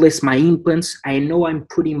bone to place my implants, I know I'm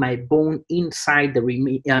putting my bone inside the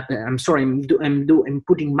I'm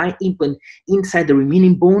putting my implant inside the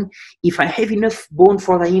remaining bone. If I have enough bone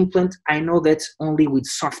for the implant, I know that only with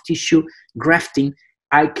soft tissue grafting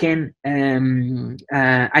I can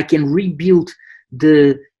rebuild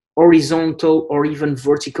the horizontal or even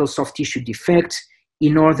vertical soft tissue defect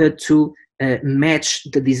in order to match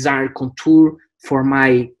the desired contour for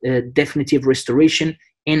my definitive restoration,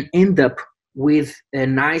 and end up with a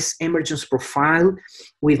nice emergence profile,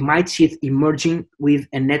 with my teeth emerging with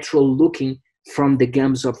a natural looking from the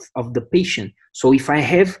gums of the patient. So if I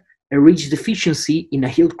have a ridge deficiency in a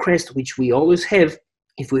healed crest, which we always have,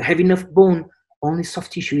 if we have enough bone, only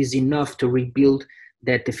soft tissue is enough to rebuild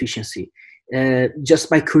that deficiency. Just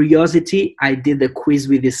by curiosity, I did a quiz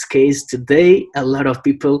with this case today. A lot of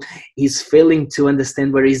people is failing to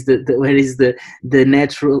understand where is the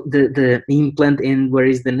natural the implant and where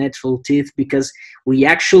is the natural teeth, because we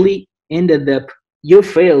actually ended up. You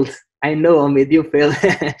failed. I know, Omid, you failed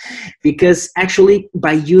because actually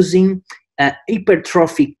by using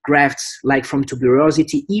hypertrophic grafts like from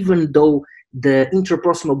tuberosity, even though the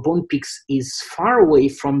interproximal bone peaks is far away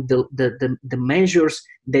from the measures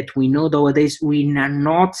that we know nowadays, we are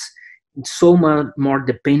not so much more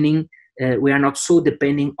depending. We are not so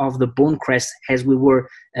depending of the bone crest as we were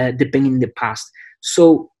depending in the past.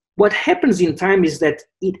 So what happens in time is that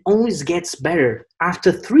it always gets better.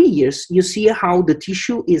 After 3 years, you see how the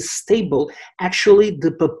tissue is stable. Actually,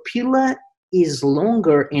 the papilla is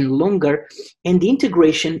longer and longer, and the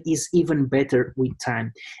integration is even better with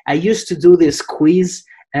time. I used to do this quiz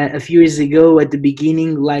a few years ago at the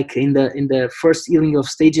beginning, like in the first healing of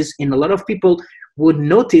stages, and a lot of people would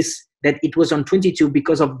notice that it was on 22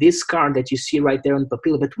 because of this scar that you see right there on the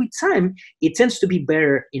papilla. But with time, it tends to be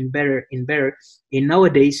better and better and better. And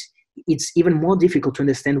nowadays, it's even more difficult to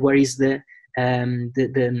understand where is the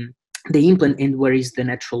implant and where is the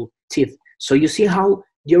natural teeth. So you see how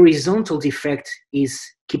the horizontal defect is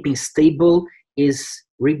keeping stable, is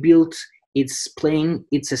rebuilt. It's playing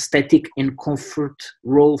its aesthetic and comfort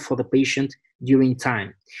role for the patient during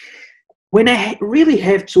time. When I really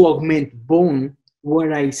have to augment bone,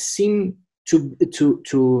 what I seem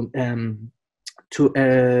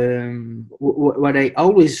what I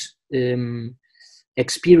always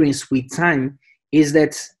experience with time is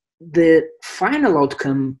that the final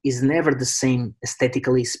outcome is never the same,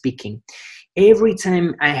 aesthetically speaking. Every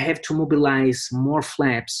time I have to mobilize more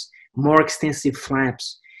flaps, more extensive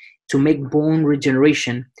flaps to make bone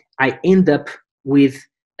regeneration, I end up with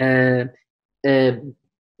a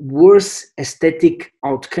worse aesthetic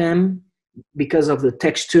outcome because of the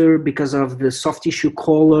texture, because of the soft tissue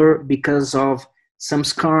color, because of some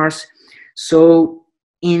scars. So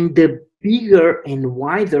in the bigger and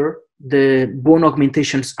wider the bone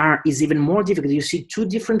augmentations is even more difficult. You see two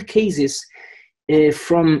different cases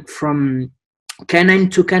from canine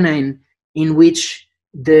to canine, in which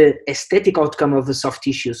the aesthetic outcome of the soft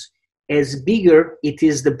tissues, as bigger it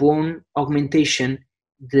is the bone augmentation,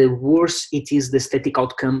 the worse it is the aesthetic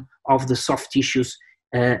outcome of the soft tissues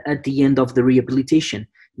at the end of the rehabilitation.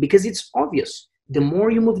 Because it's obvious, the more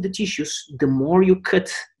you move the tissues, the more you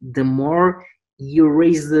cut, the more you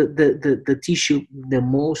raise the tissue, the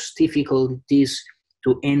most difficult it is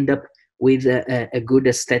to end up with a good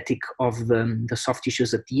aesthetic of the soft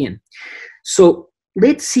tissues at the end. So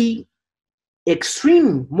let's see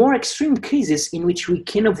more extreme cases in which we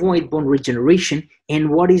can avoid bone regeneration, and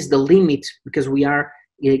what is the limit, because we are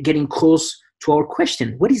getting close to our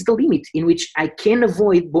question. What is the limit in which I can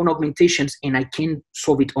avoid bone augmentations and I can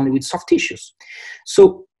solve it only with soft tissues?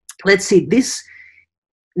 So let's see this.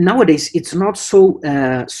 Nowadays, it's not so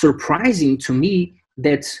surprising to me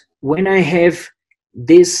that when I have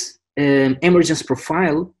this emergence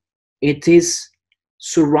profile, it is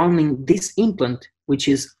surrounding this implant, which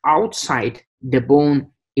is outside the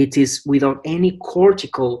bone. It is without any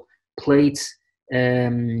cortical plates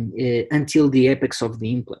until the apex of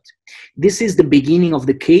the implant. This is the beginning of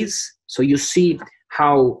the case. So you see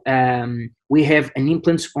how we have an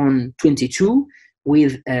implant on 22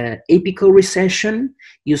 with apical recession.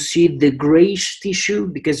 You see the grayish tissue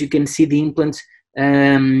because you can see the implant.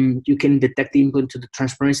 You can detect the implant to the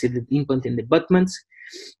transparency of the implant in the abutments.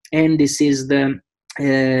 And this is the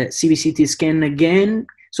CBCT scan again.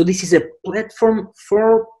 So this is a platform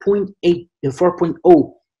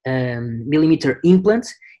 4.0 millimeter implant,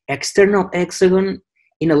 external hexagon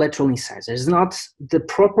in a lateral incisor. It's not the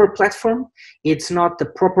proper platform. It's not the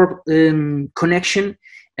proper connection.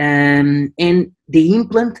 And the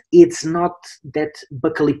implant, it's not that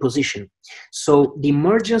buccally positioned. So the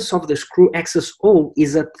emergence of the screw access hole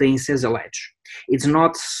is at the incisal edge. It's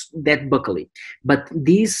not that buccally. But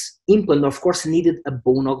this implant, of course, needed a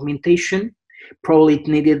bone augmentation. Probably it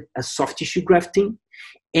needed a soft tissue grafting,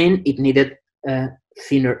 and it needed a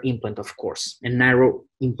thinner implant, of course, a narrow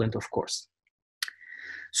implant, of course.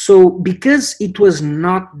 So because it was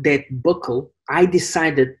not that buccal, I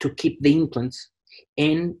decided to keep the implant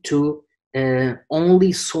and to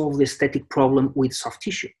only solve the aesthetic problem with soft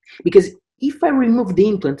tissue. Because if I remove the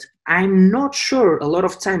implant, I'm not sure a lot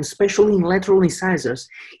of times, especially in lateral incisors,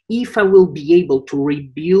 if I will be able to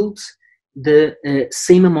rebuild the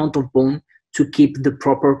same amount of bone to keep the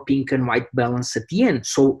proper pink and white balance at the end.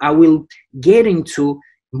 So I will get into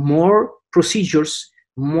more procedures,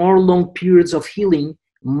 more long periods of healing,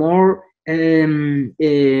 more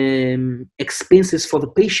expenses for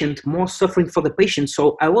the patient, more suffering for the patient.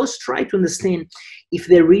 So I was trying to understand if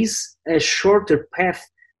there is a shorter path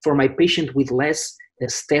for my patient with less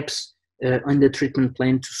steps on the treatment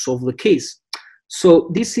plan to solve the case.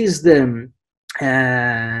 So this is the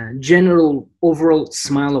general overall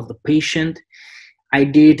smile of the patient. I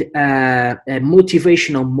did a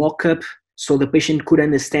motivational mock-up so the patient could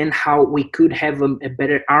understand how we could have a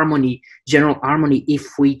better harmony, general harmony,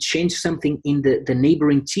 if we change something in the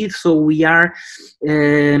neighboring teeth. So we are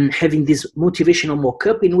having this motivational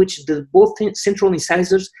mock-up in which both central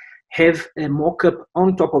incisors have a mock-up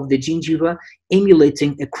on top of the gingiva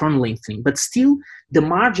emulating a crown lengthening. But still, the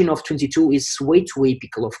margin of 22 is way too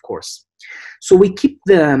apical, of course. So we keep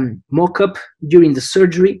the mock-up during the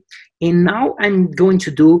surgery. And now I'm going to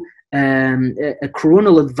do a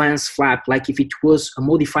coronal advance flap, like if it was a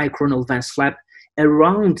modified coronal advance flap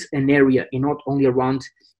around an area and not only around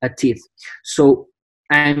a teeth. So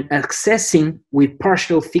I'm accessing with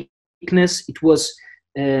partial thickness. It was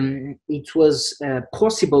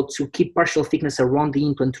possible to keep partial thickness around the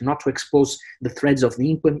implant to not to expose the threads of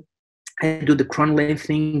the implant. I do the crown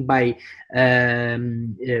lengthening by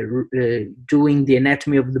doing the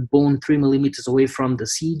anatomy of the bone 3 millimeters away from the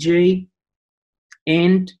CJ,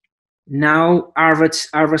 and now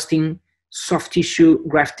harvesting soft tissue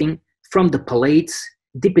grafting from the palate,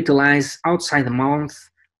 depitalized outside the mouth,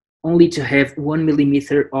 only to have 1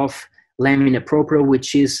 millimeter of lamina propria,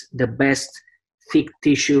 which is the best thick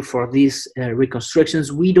tissue for these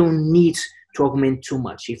reconstructions. We don't need to augment too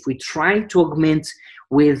much. If we try to augment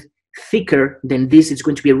with thicker than this, it's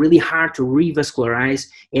going to be really hard to revascularize,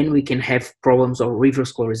 and we can have problems of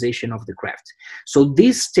revascularization of the graft. So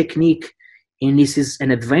this technique, and this is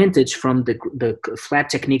an advantage from the flap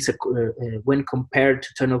techniques when compared to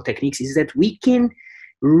tunnel techniques, is that we can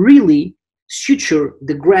really suture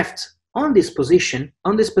the graft on this position,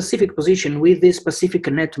 on this specific position, with this specific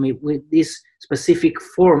anatomy, with this specific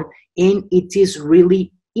form, and it is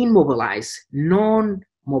really immobilized,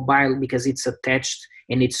 non-mobile, because it's attached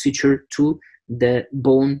and it's sutured to the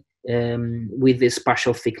bone with this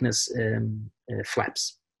partial thickness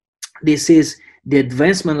flaps. This is the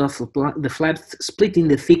advancement of the flap, splitting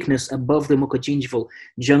the thickness above the mucogingival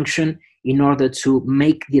junction in order to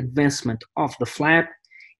make the advancement of the flap.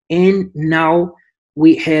 And now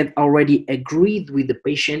we had already agreed with the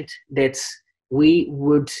patient that we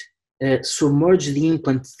would submerge the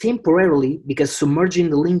implant temporarily, because submerging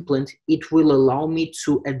the implant, it will allow me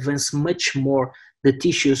to advance much more the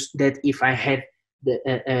tissues that if I had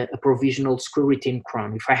a provisional screw retained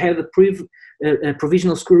crown. If I have a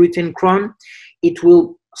provisional screw retained crown, it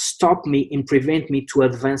will stop me and prevent me to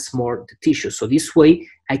advance more the tissue. So this way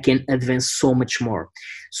I can advance so much more.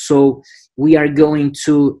 So we are going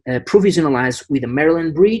to provisionalize with a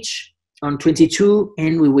Maryland bridge on 22,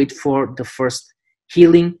 and we wait for the first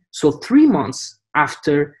healing. So 3 months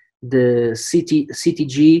after the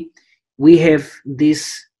CTG, we have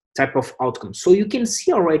this type of outcome. So you can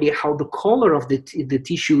see already how the color of the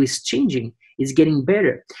tissue is changing, is getting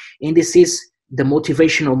better. And this is the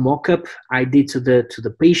motivational mock-up I did to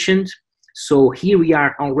the patient. So here we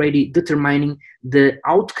are already determining the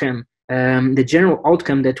outcome, the general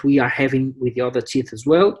outcome that we are having with the other teeth as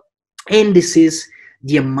well. And this is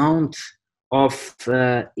the amount of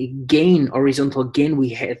gain, horizontal gain we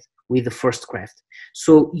had with the first graft.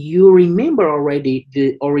 So you remember already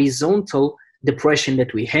the horizontal depression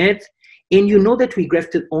that we had, and you know that we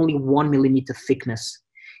grafted only 1 millimeter thickness.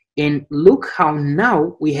 And look how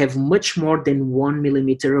now we have much more than 1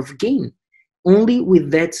 millimeter of gain, only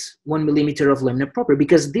with that 1 millimeter of lamina propria,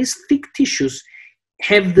 because these thick tissues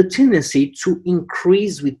have the tendency to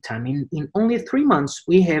increase with time. In only 3 months,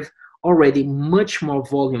 we have already much more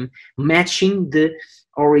volume, matching the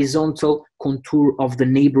horizontal contour of the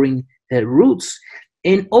neighboring roots.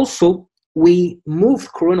 And also, we moved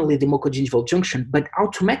coronally the mucogingival junction, but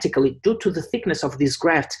automatically, due to the thickness of this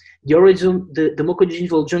graft, the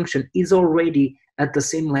mucogingival junction is already at the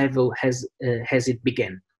same level as it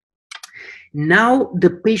began. Now the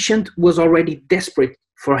patient was already desperate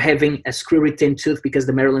for having a screw retained tooth, because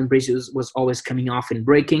the Maryland bridge was always coming off and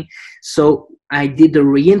breaking. So I did the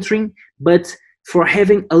re-entering, but for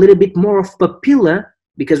having a little bit more of papilla,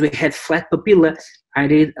 because we had flat papilla, I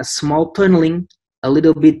did a small tunneling, a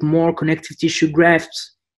little bit more connective tissue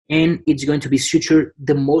grafts, and it's going to be sutured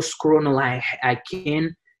the most coronal I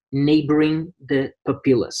can, neighboring the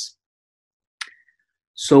papillas.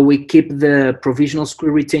 So we keep the provisional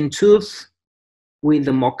screw retained tooth with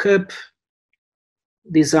the mock-up.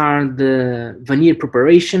 These are the veneer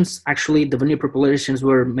preparations. Actually, the veneer preparations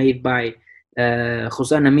were made by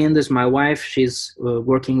Rosana Mendes, my wife. She's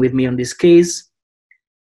working with me on this case.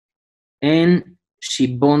 And she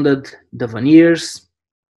bonded the veneers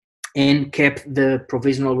and kept the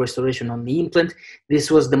provisional restoration on the implant.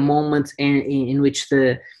 This was the moment in which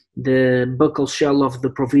the buccal shell of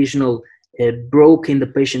the provisional broke and the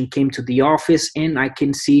patient came to the office, and I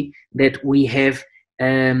can see that we have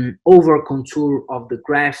over contour of the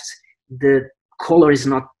graft. The color is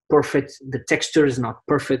not perfect, the texture is not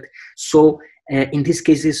perfect. So in these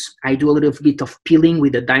cases, I do a little bit of peeling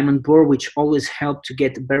with a diamond bore, which always helps to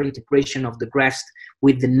get better integration of the graft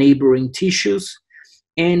with the neighboring tissues.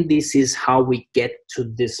 And this is how we get to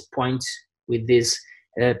this point with this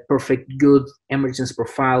perfect, good emergence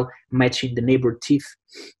profile matching the neighbor teeth,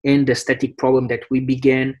 and the aesthetic problem that we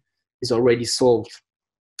began is already solved.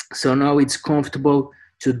 So now it's comfortable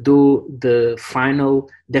to do the final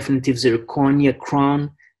definitive zirconia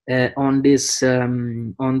crown on this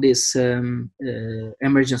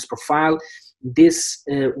emergence profile. This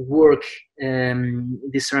work,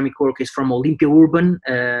 this ceramic work, is from Olympia Urban,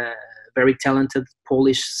 very talented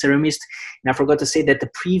Polish ceramist. And I forgot to say that the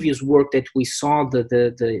previous work that we saw,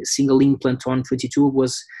 the single implant on 22,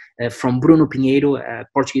 was from Bruno Pinheiro, a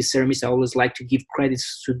Portuguese ceramist. I always like to give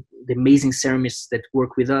credits to the amazing ceramists that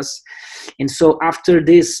work with us. And so after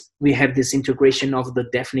this, we have this integration of the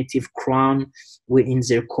definitive crown in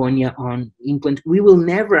zirconia on implant. We will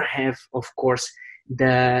never have, of course,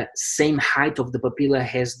 the same height of the papilla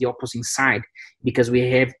as the opposite side, because we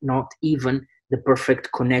have not even the perfect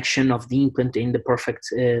connection of the implant in the perfect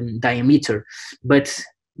diameter. But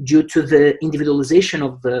due to the individualization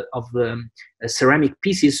of the ceramic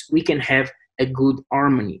pieces, we can have a good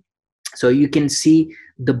harmony. So you can see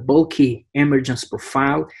the bulky emergence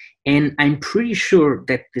profile, and I'm pretty sure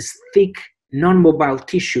that this thick non-mobile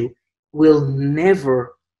tissue will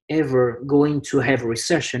never ever going to have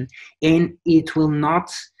recession, and it will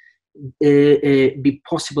not be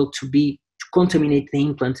possible to contaminate the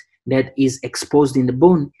implant that is exposed in the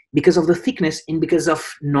bone because of the thickness and because of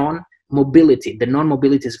non-mobility. The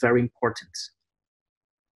non-mobility is very important.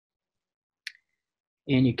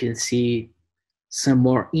 And you can see some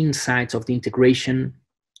more insights of the integration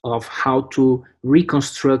of how to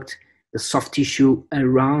reconstruct the soft tissue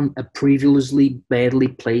around a previously badly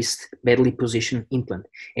placed, badly positioned implant.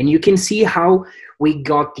 And you can see how we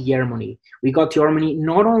got the harmony. We got the harmony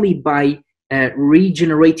not only by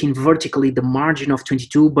regenerating vertically the margin of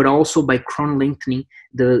 22, but also by crown lengthening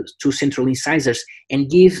the two central incisors,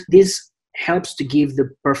 and this helps to give the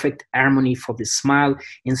perfect harmony for the smile,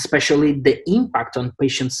 and especially the impact on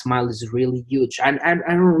patient smile is really huge. I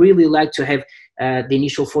don't really like to have the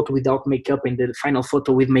initial photo without makeup and the final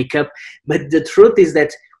photo with makeup, but the truth is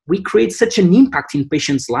that we create such an impact in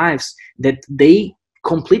patients' lives that they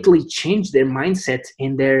completely change their mindset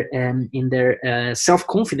and their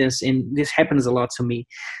self-confidence, and this happens a lot to me.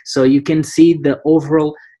 So you can see the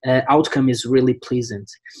overall outcome is really pleasant.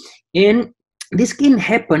 And this can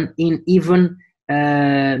happen in even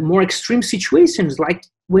more extreme situations, like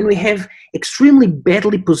when we have extremely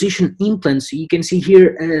badly positioned implants. You can see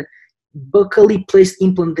here a buccally placed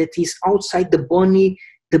implant that is outside the bony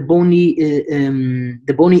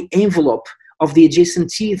envelope of the adjacent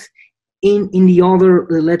teeth. In the other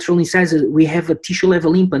lateral incisor, we have a tissue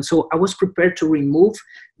level implant. So I was prepared to remove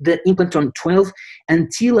the implant on 12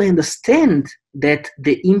 until I understand that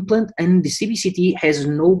the implant and the CBCT has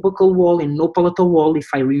no buccal wall and no palatal wall. If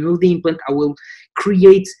I remove the implant, I will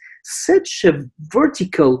create such a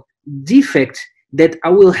vertical defect that I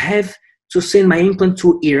will have to send my implant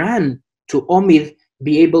to Iran, to Omid,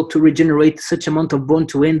 be able to regenerate such amount of bone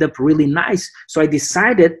to end up really nice. So I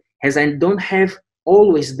decided, as I don't have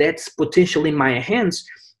always that potential in my hands,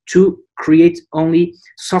 to create only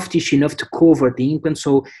soft tissue enough to cover the implant.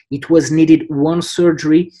 So it was needed one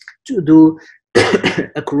surgery to do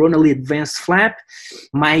a coronally advanced flap.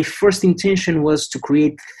 My first intention was to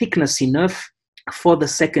create thickness enough for the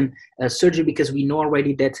second surgery, because we know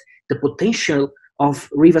already that the potential of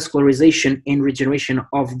revascularization and regeneration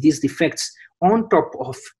of these defects on top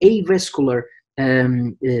of avascular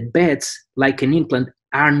beds like an implant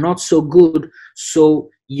are not so good. So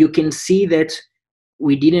you can see that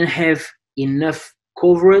we didn't have enough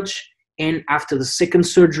coverage, and after the second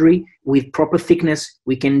surgery with proper thickness,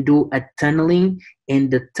 we can do a tunneling,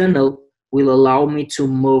 and the tunnel will allow me to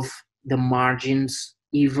move the margins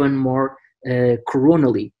even more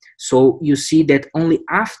coronally. So you see that only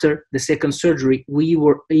after the second surgery we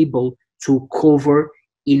were able to cover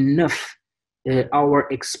enough our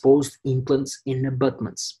exposed implants in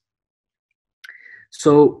abutments.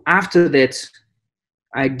 So after that,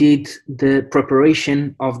 I did the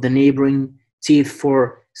preparation of the neighboring teeth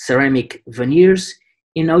for ceramic veneers,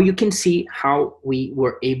 and now you can see how we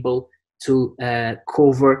were able to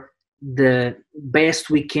cover the best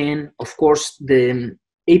we can. Of course, the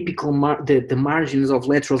apical the margins of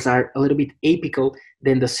laterals are a little bit apical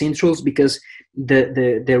than the centrals, because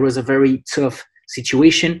there was a very tough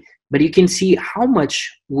situation, but you can see how much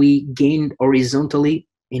we gained horizontally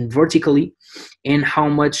and vertically, and how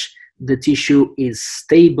much the tissue is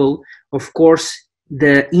stable. Of course,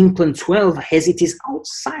 the implant 12, as it is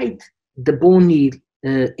outside the bony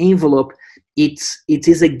envelope, it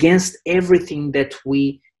is against everything that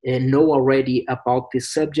we know already about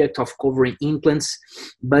this subject of covering implants.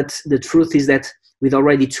 But the truth is that with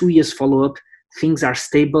already 2 years follow-up, things are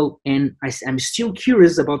stable, and I'm still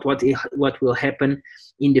curious about what will happen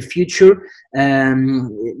in the future.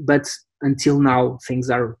 But until now, things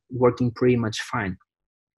are working pretty much fine.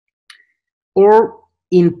 Or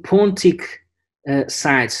in pontic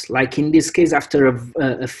sites, like in this case, after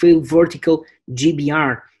a failed vertical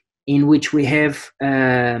GBR, in which we have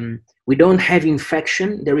we don't have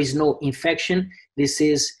infection, there is no infection. This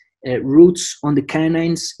is roots on the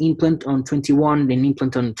canines, implant on 21, then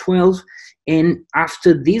implant on 12. And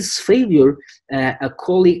after this failure, a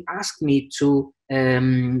colleague asked me to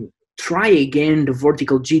try again the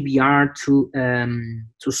vertical GBR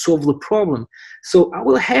to solve the problem. So I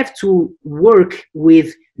will have to work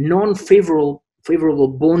with non-favorable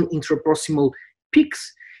bone interproximal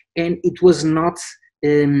peaks, and it was not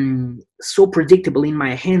so predictable in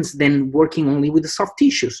my hands than working only with the soft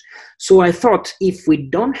tissues. So I thought, if we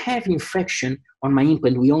don't have infection on my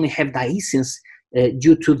implant, we only have dehiscence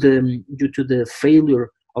due to the failure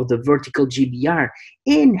of the vertical GBR,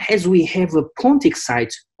 and as we have a pontic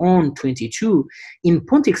site on 22, in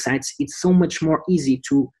pontic sites it's so much more easy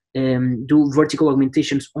to do vertical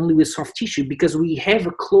augmentations only with soft tissue, because we have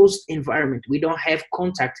a closed environment. We don't have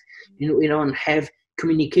contact, we don't have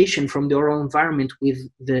communication from the oral environment with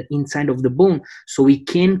the inside of the bone, so we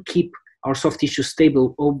can keep our soft tissue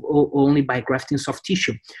stable only by grafting soft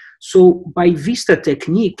tissue. So by Vista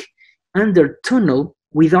technique, under tunnel,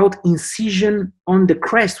 without incision on the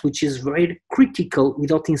crest, which is very critical,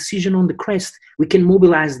 without incision on the crest, we can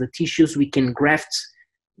mobilize the tissues, we can graft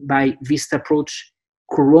by Vista approach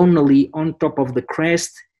coronally on top of the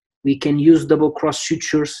crest. We can use double cross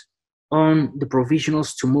sutures on the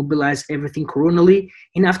provisionals to mobilize everything coronally.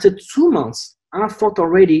 And after 2 months, I thought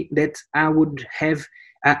already that I would have,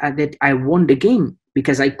 that I won the game,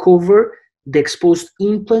 because I cover the exposed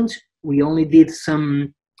implant. We only did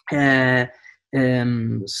some air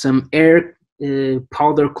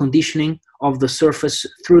powder conditioning of the surface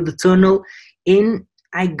through the tunnel, and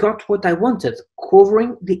I got what I wanted,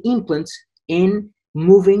 covering the implant and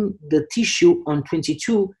moving the tissue on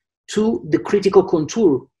 22 to the critical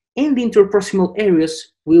contour. In the interproximal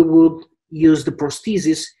areas, we would use the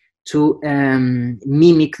prosthesis to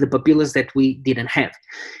mimic the papillas that we didn't have.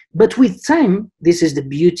 But with time, this is the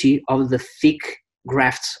beauty of the thick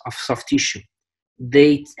grafts of soft tissue.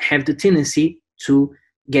 They have the tendency to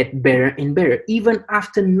get better and better. Even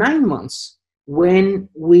after 9 months, when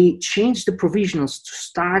we change the provisionals to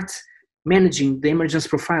start managing the emergence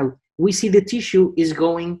profile, we see the tissue is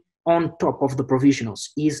going on top of the provisionals,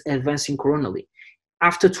 is advancing coronally.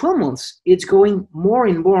 After 12 months, it's going more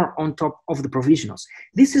and more on top of the provisionals.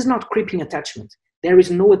 This is not crippling attachment. There is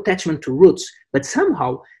no attachment to roots, but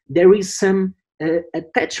somehow there is some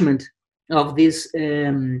attachment of this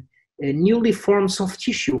newly formed soft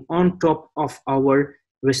tissue on top of our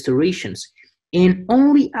restorations. And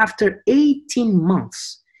only after 18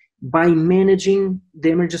 months, by managing the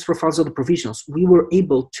emergence profiles of the provisionals, we were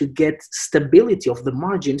able to get stability of the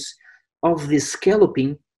margins of the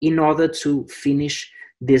scalloping in order to finish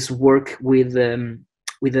this work with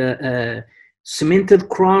cemented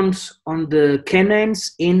crowns on the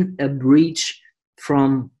canines in a bridge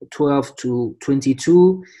from 12 to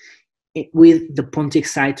 22 with the pontic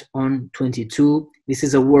site on 22. This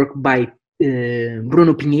is a work by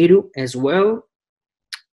Bruno Pinheiro as well.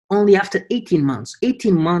 Only after 18 months.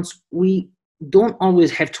 18 months, we don't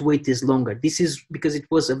always have to wait this longer. This is because it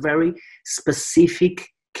was a very specific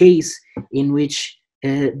case in which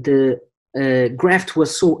the graft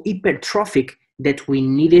was so hypertrophic that we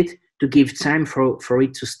needed to give time for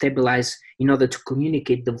it to stabilize in order to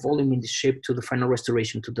communicate the volume and the shape to the final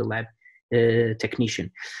restoration to the lab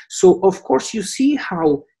technician. So of course you see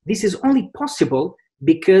how this is only possible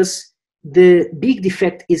because the big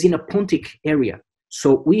defect is in a pontic area.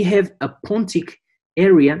 So we have a pontic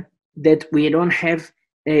area that we don't have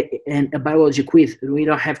a biologic width. We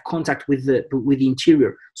don't have contact with the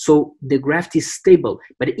interior, so the graft is stable.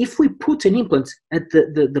 But if we put an implant at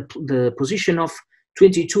the position of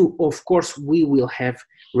 22, of course we will have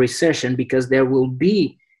recession, because there will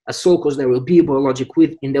be a sulcus, there will be a biologic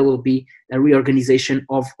width, and there will be a reorganization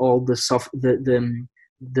of all the soft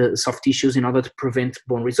tissues in order to prevent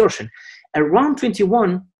bone resorption. Around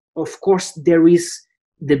 21, of course, there is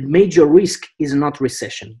the major risk is not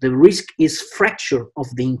recession. The risk is fracture of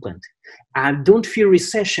the implant. I don't fear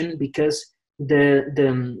recession because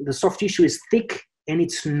the soft tissue is thick and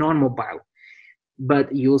it's non-mobile.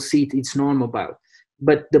 But you'll see it's non-mobile.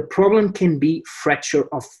 But the problem can be fracture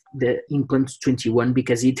of the implant 21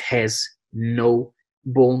 because it has no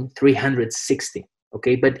bone 360.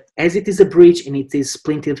 Okay, but as it is a bridge and it is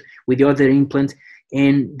splintered with the other implant,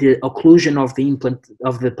 and the occlusion of the implant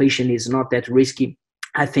of the patient is not that risky,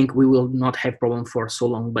 I think we will not have problem for so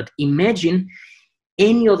long. But imagine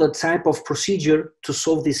any other type of procedure to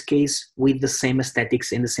solve this case with the same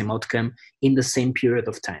aesthetics and the same outcome in the same period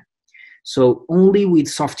of time. So only with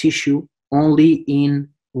soft tissue, only in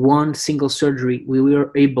one single surgery, we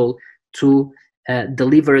were able to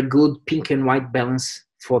deliver a good pink and white balance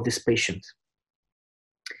for this patient.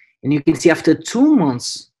 And you can see after 2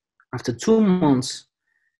 months after 2 months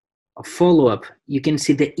of follow-up, you can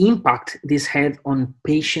see the impact this had on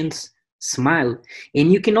patients' smile.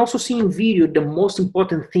 And you can also see in video the most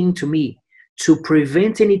important thing to me, to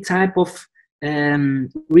prevent any type of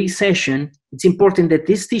recession. It's important that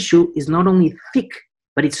this tissue is not only thick,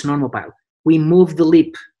 but it's non-mobile. We move the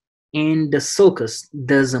lip and the sulcus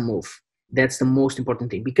doesn't move. That's the most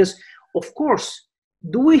important thing, because of course,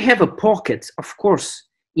 do we have a pocket? Of course,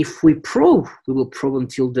 if we probe, we will probe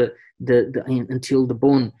until until the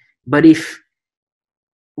bone. But if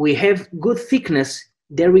we have good thickness,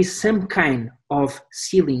 there is some kind of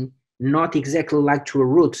sealing, not exactly like to a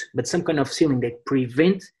root, but some kind of sealing that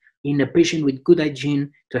prevent in a patient with good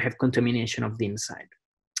hygiene to have contamination of the inside.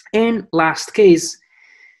 And last case,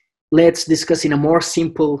 let's discuss in a more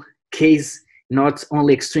simple case, not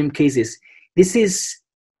only extreme cases. This is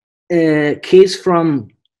a case from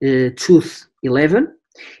tooth 11,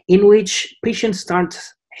 in which patients start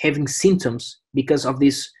having symptoms because of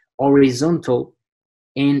this horizontal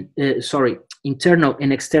and internal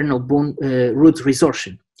and external bone root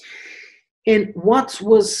resorption. And what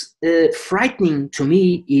was frightening to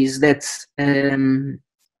me is that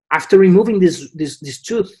after removing this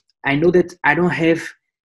tooth, I know that I don't have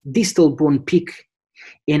distal bone peak,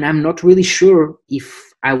 and I'm not really sure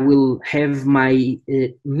if I will have my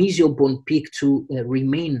mesial bone peak to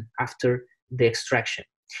remain after the extraction.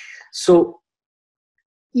 So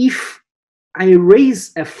if I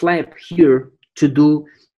raise a flap here to do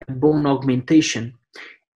a bone augmentation,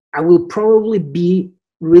 I will probably be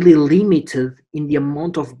really limited in the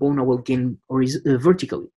amount of bone I will gain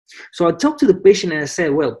vertically. So I talked to the patient and I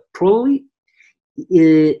said, well, probably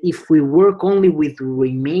if we work only with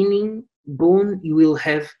remaining bone, you will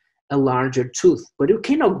have a larger tooth, but you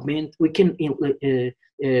can augment, we can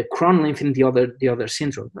crown lengthen the other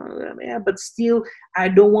syndrome. Yeah, but still, I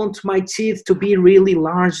don't want my teeth to be really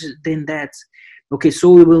large than that. Okay,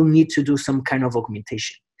 so we will need to do some kind of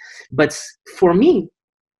augmentation. But for me,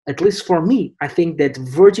 at least for me, I think that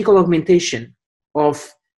vertical augmentation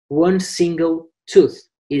of one single tooth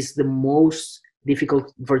is the most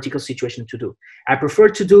difficult vertical situation to do. I prefer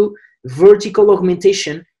to do vertical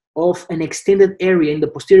augmentation of an extended area in the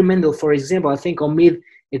posterior mandible. For example, I think Omid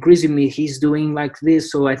agrees with me. He's doing like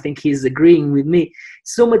this, so I think he's agreeing with me.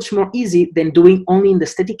 So much more easy than doing only in the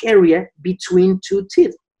static area between two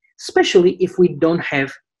teeth, especially if we don't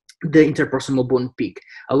have the interproximal bone peak.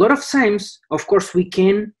 A lot of times, of course, we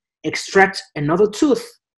can extract another tooth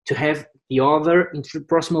to have the other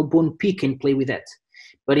interproximal bone peak and play with that.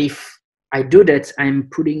 But if I do that, I'm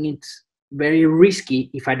putting it very risky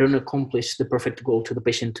if I don't accomplish the perfect goal to the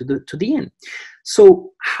patient to the end.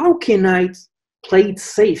 So how can I play it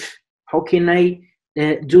safe? How can I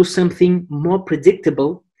do something more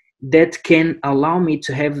predictable that can allow me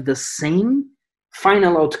to have the same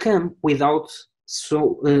final outcome without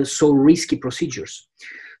so risky procedures?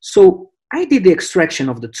 So I did the extraction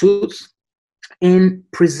of the tooth and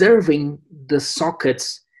preserving the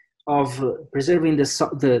sockets of preserving the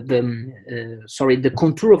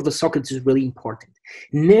contour of the sockets is really important.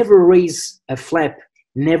 Never raise a flap,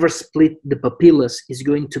 never split the papillas is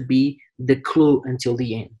going to be the clue until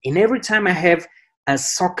the end. And every time I have a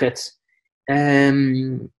socket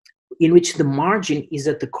in which the margin is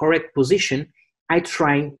at the correct position, I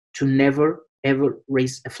try to never ever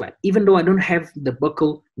raise a flap. Even though I don't have the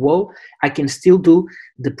buccal wall, I can still do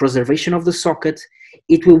the preservation of the socket.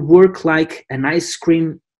 It will work like an ice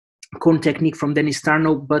cream cone technique from Dennis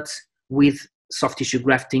Tarnow, but with soft tissue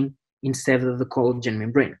grafting instead of the collagen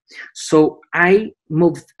membrane. So I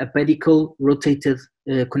moved a pedicle rotated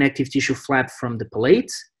connective tissue flap from the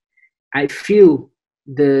palate. I fill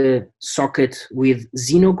the socket with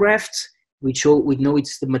xenograft, which we know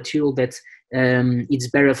it's the material that it's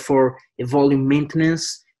better for volume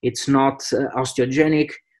maintenance. It's not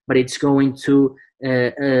osteogenic, but it's going to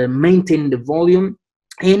maintain the volume.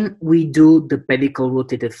 And we do the pedicle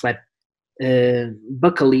rotated flap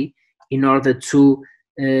buccally in order to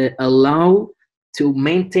allow to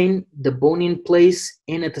maintain the bone in place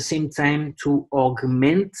and at the same time to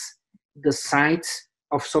augment the size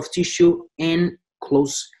of soft tissue and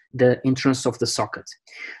close the entrance of the socket.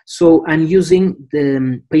 So I'm using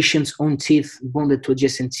the patient's own teeth bonded to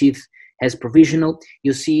adjacent teeth as provisional.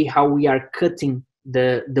 You see how we are cutting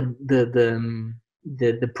the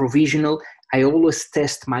provisional. I always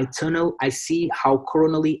test my tunnel. I see how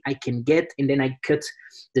coronally I can get, and then I cut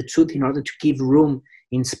the tooth in order to give room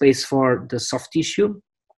in space for the soft tissue.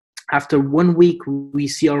 After 1 week, we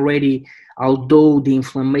see already, although the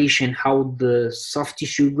inflammation, how the soft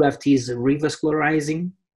tissue graft is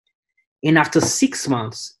revascularizing. And after 6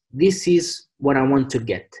 months, this is what I want to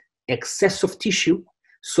get. Excess of tissue,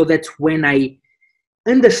 so that when I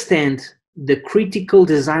understand the critical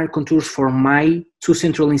desired contours for my two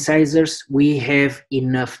central incisors, we have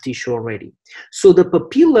enough tissue already. So the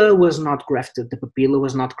papilla was not grafted, the papilla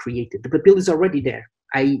was not created. The papilla is already there.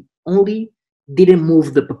 I only didn't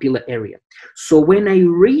move the papilla area. So when I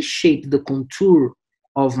reshape the contour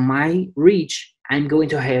of my ridge, I'm going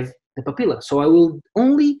to have the papilla. So I will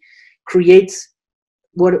only create,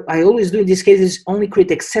 what I always do in this case is only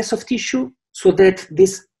create excess of tissue so that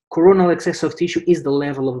this coronal excess of tissue is the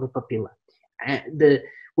level of the papilla.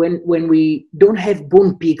 When we don't have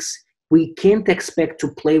bone peaks, we can't expect to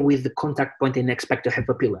play with the contact point and expect to have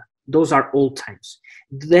papilla. Those are old times.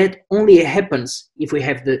 That only happens if we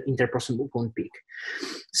have the interproximal bone peak.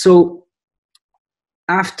 So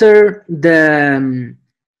after the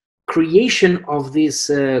creation of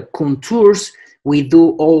these contours, we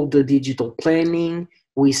do all the digital planning.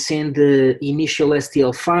 We send the initial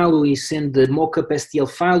STL file, we send the mock-up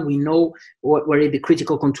STL file, we know where is the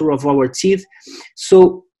critical contour of our teeth.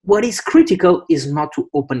 So what is critical is not to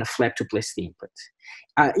open a flap to place the implant.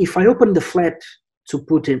 If I open the flap to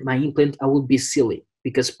put in my implant, I will be silly,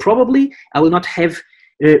 because probably I will not have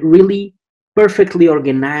really perfectly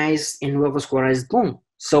organized and well-vascularized bone.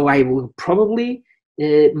 So I will probably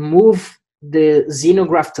move the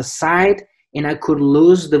xenograft aside, and I could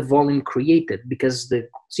lose the volume created, because the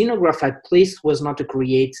xenograft I placed was not to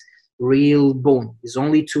create real bone. It's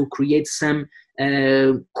only to create some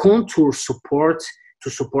contour support to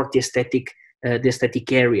support the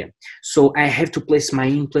aesthetic area. So I have to place my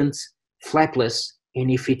implants flapless,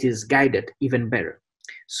 and if it is guided, even better.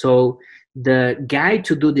 So the guide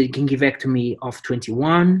to do the gingivectomy of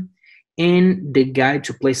 21 and the guide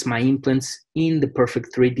to place my implants in the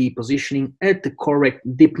perfect 3D positioning at the correct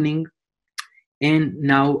deepening, and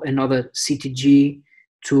now another CTG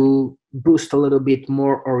to boost a little bit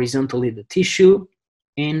more horizontally the tissue,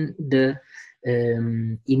 and the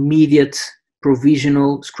immediate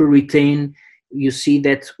provisional screw retain. You see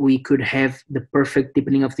that we could have the perfect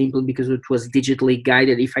deepening of the implant because it was digitally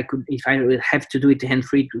guided. If I would have to do it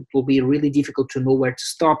hand-free, it will be really difficult to know where to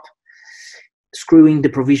stop. Screwing the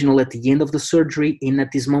provisional at the end of the surgery, and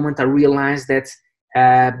at this moment I realized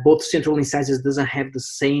that both central incisors doesn't have the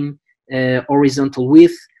same horizontal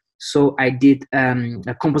width, so I did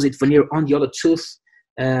a composite veneer on the other tooth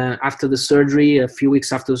after the surgery, a few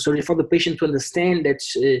weeks after the surgery, for the patient to understand that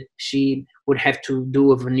she would have to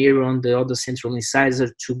do a veneer on the other central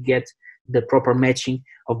incisor to get the proper matching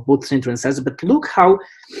of both central incisors. But look how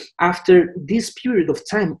after this period of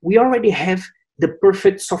time we already have the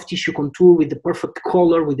perfect soft tissue contour with the perfect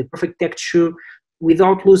color, with the perfect texture,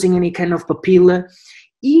 without losing any kind of papilla.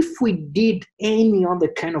 If we did any other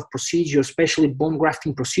kind of procedure, especially bone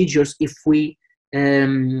grafting procedures, if we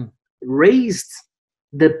raised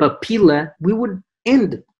the papilla, we would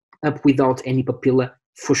end up without any papilla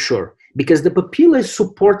for sure, because the papilla is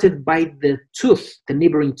supported by the tooth, the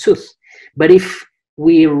neighboring tooth. But if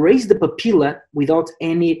we raise the papilla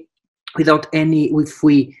if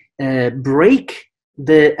we break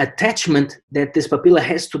the attachment that this papilla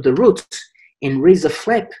has to the root and raise a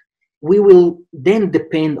flap, we will then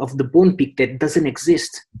depend of the bone peak that doesn't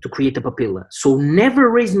exist to create a papilla. So never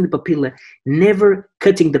raising the papilla, never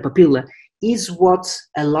cutting the papilla is what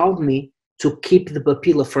allowed me to keep the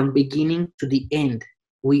papilla from beginning to the end.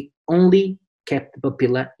 We only kept the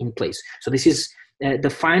papilla in place. So this is the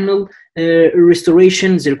final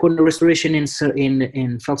restoration, zirconia restoration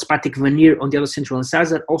in feldspathic veneer on the other central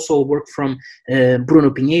incisor. Also work from Bruno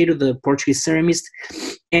Pinheiro, the Portuguese ceramist.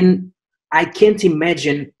 And I can't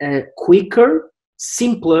imagine a quicker,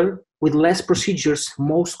 simpler, with less procedures,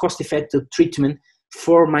 most cost-effective treatment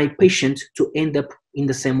for my patient to end up in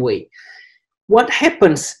the same way. What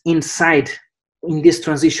happens inside in this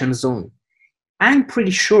transition zone? I'm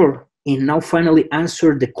pretty sure, and now finally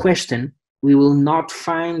answer the question, we will not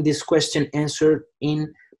find this question answered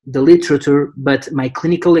in the literature, but my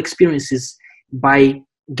clinical experiences by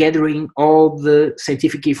gathering all the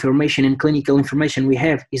scientific information and clinical information we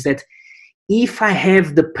have is that if I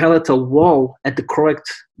have the palatal wall at the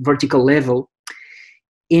correct vertical level,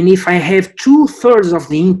 and if I have 2/3 of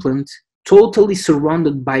the implant totally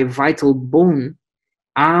surrounded by vital bone,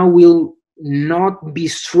 I will not be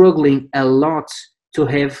struggling a lot to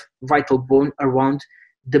have vital bone around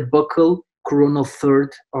the buccal coronal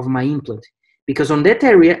third of my implant. Because on that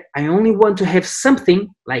area, I only want to have something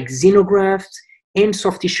like xenograft and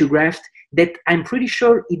soft tissue graft that I'm pretty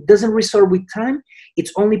sure it doesn't restore with time.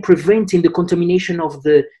 It's only preventing the contamination of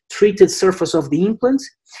the treated surface of the implant,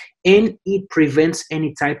 and it prevents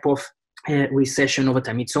any type of recession over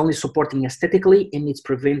time. It's only supporting aesthetically, and it's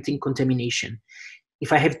preventing contamination.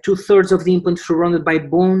 If I have 2/3 of the implant surrounded by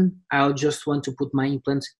bone, I'll just want to put my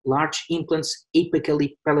implants, large implants,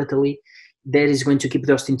 apically, palatally. That is going to keep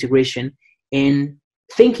the osseointegration. And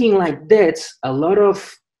thinking like that, a lot of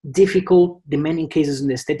difficult, demanding cases in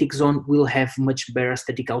the aesthetic zone will have much better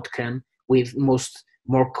aesthetic outcome with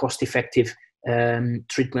more cost-effective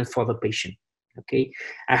treatment for the patient. Okay,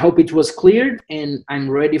 I hope it was clear, and I'm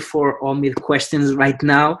ready for Omid questions right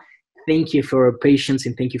now. Thank you for your patience,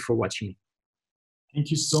 and thank you for watching me. Thank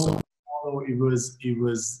you so much, Paulo. It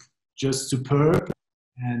was just superb,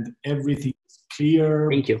 and everything is clear.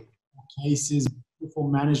 Thank you. Cases, beautiful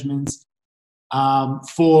managements.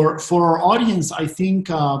 For our audience, I think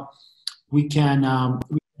we can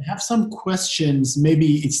have some questions.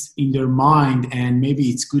 Maybe it's in their mind, and maybe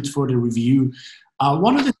it's good for the review.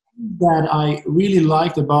 One of the things that I really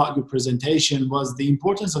liked about your presentation was the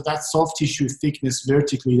importance of that soft tissue thickness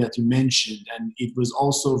vertically that you mentioned, and it was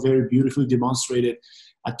also very beautifully demonstrated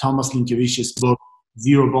at Thomas Linkevich's book,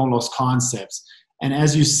 Zero Bone Loss Concepts. And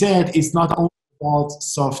as you said, it's not only about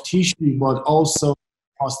soft tissue, but also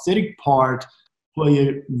prosthetic part play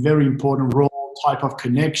a very important role, type of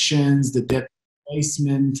connections, the depth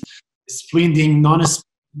placement, splintering,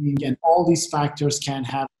 non-splintering, and all these factors can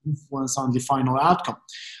have influence on the final outcome.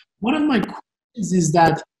 One of my questions is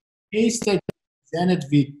that case that presented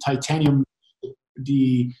with titanium,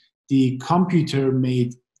 the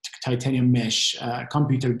computer-made titanium mesh,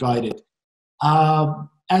 computer-guided.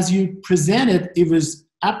 As you presented, it was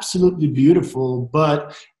absolutely beautiful,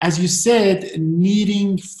 but as you said,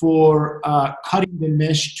 needing for cutting the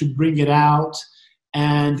mesh to bring it out,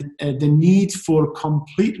 and the need for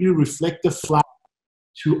completely reflective flap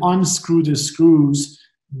to unscrew the screws.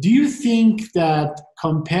 Do you think that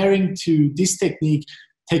comparing to this technique,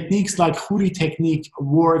 techniques like Huri technique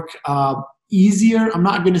work easier? I'm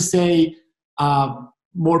not going to say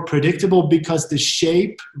more predictable, because the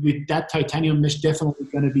shape with that titanium mesh definitely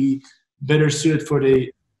going to be better suited for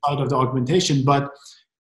the side of the augmentation. But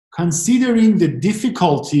considering the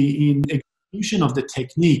difficulty in execution of the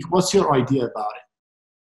technique, what's your idea about it?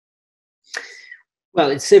 Well,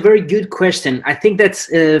 it's a very good question. I think that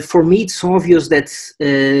for me, it's obvious that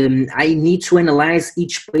I need to analyze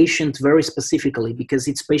each patient very specifically, because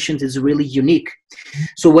each patient is really unique.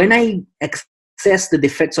 So when I assess the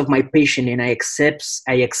defects of my patient and I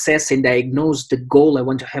assess and diagnose the goal I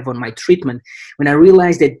want to have on my treatment, when I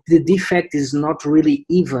realize that the defect is not really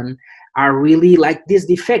even, are really like this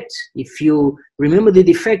defect. If you remember the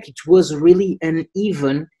defect, it was really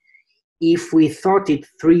uneven. If we thought it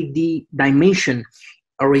 3D dimension,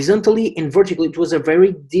 horizontally and vertically, it was a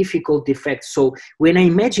very difficult defect. So when I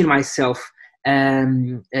imagine myself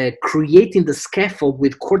creating the scaffold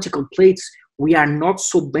with cortical plates, we are not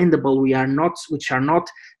so bendable, which are not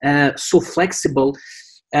so flexible.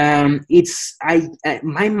 My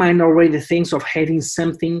mind already thinks of having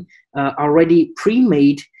something already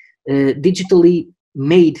pre-made, digitally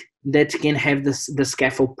made, that can have the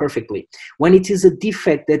scaffold perfectly. When it is a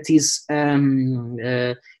defect that is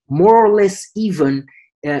more or less even,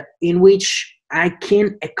 in which I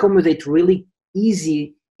can accommodate really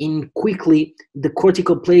easy and quickly the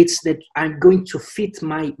cortical plates that are going to fit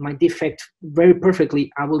my defect very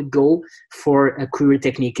perfectly, I will go for a Curie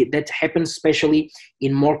technique. That happens especially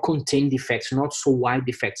in more contained defects, not so wide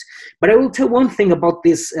defects. But I will tell one thing about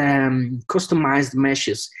this customized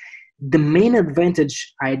meshes. The main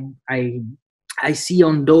advantage I see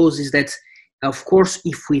on those is that, of course,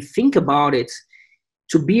 if we think about it,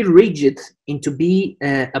 to be rigid and to be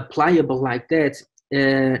applicable like that,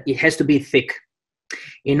 it has to be thick.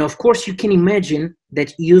 And of course, you can imagine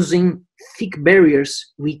that using thick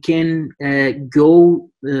barriers, we can go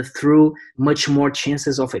through much more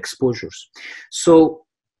chances of exposures. So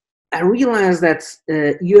I realized that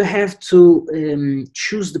you have to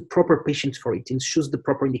choose the proper patients for it and choose the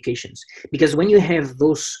proper indications. Because when you have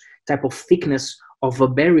those type of thickness of a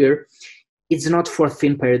barrier, it's not for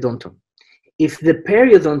thin periodontum. If the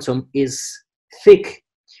periodontum is thick,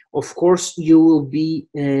 of course, you will be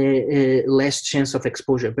less chance of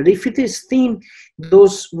exposure. But if it is thin,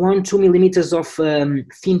 those 1-2 millimeters of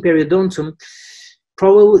thin periodontum,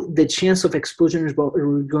 probably the chance of exposure is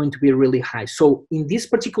going to be really high. So in this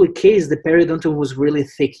particular case, the periodontum was really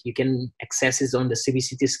thick. You can access it on the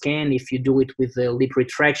CBCT scan. If you do it with the lip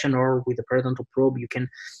retraction or with the periodontal probe, you can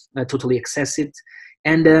totally access it.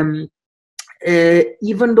 And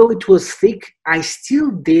even though it was thick, I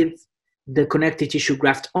still did the connective tissue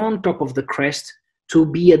graft on top of the crest to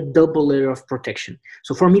be a double layer of protection.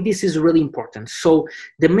 So for me, this is really important. So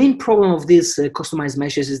the main problem of these customized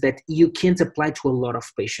meshes is that you can't apply to a lot of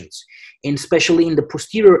patients. And especially in the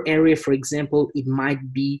posterior area, for example, it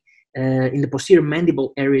might be in the posterior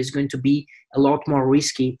mandible area is going to be a lot more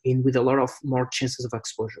risky and with a lot of more chances of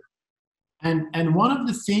exposure. And one of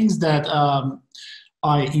the things that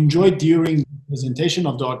I enjoyed during the presentation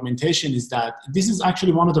of the augmentation is that this is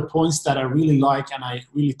actually one of the points that I really like, and I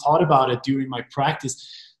really thought about it during my practice.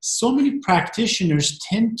 So many practitioners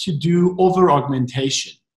tend to do over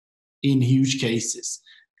augmentation in huge cases.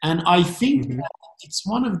 And I think that it's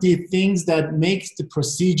one of the things that makes the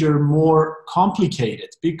procedure more complicated,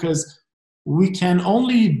 because we can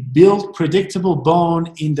only build predictable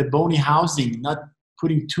bone in the bony housing. Not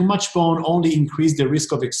putting too much bone only increase the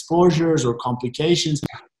risk of exposures or complications.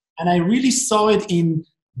 And I really saw it in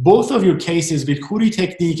both of your cases with Khoury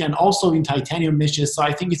technique and also in titanium meshes. So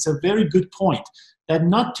I think it's a very good point that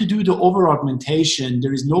not to do the over augmentation,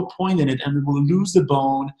 there is no point in it, and we will lose the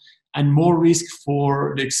bone and more risk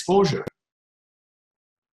for the exposure.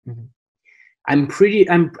 I pretty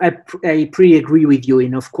agree with you,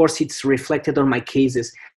 and of course it's reflected on my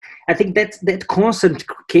cases. I think that concept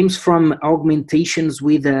comes from augmentations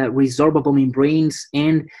with resorbable membranes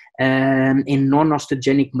and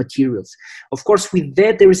non-osteogenic materials. Of course, with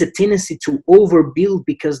that there is a tendency to overbuild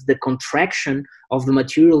because the contraction of the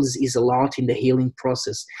materials is a lot in the healing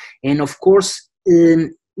process, and of course,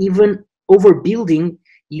 even overbuilding,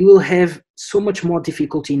 you will have so much more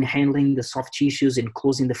difficulty in handling the soft tissues and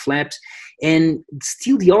closing the flaps, and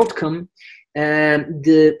still the outcome,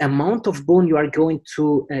 the amount of bone you are going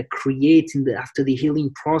to create after the healing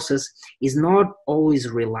process is not always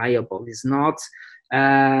reliable. Is not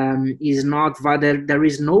there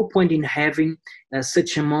is no point in having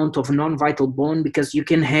such amount of non-vital bone, because you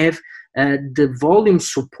can have the volume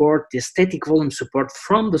support, the aesthetic volume support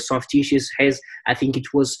from the soft tissues, as I think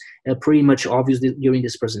it was pretty much obvious during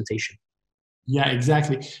this presentation. Yeah,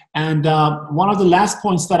 exactly. And one of the last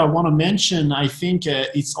points that I want to mention, I think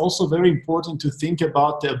it's also very important to think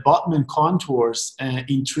about the abutment contours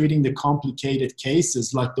in treating the complicated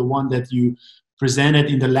cases like the one that you presented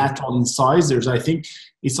in the lateral incisors. I think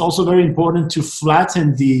it's also very important to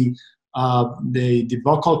flatten the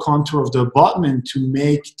buccal contour of the abutment to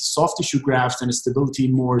make the soft tissue grafts and stability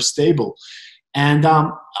more stable. And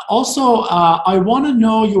also, I want to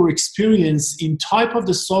know your experience in type of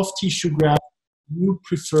the soft tissue graft you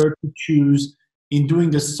prefer to choose in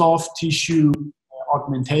doing the soft tissue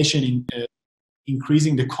augmentation, in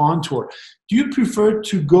increasing the contour. Do you prefer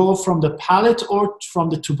to go from the palate or from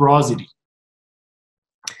the tuberosity?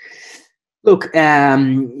 Look,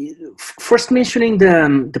 first mentioning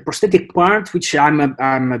the prosthetic part, which I'm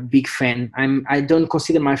a big fan. I don't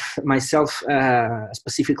consider myself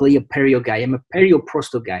specifically a perio guy. I'm a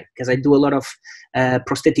perio-prosto guy because I do a lot of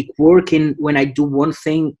prosthetic work, and when I do one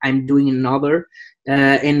thing, I'm doing another,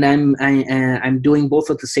 and I'm doing both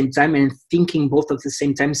at the same time and thinking both at the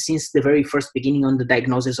same time since the very first beginning on the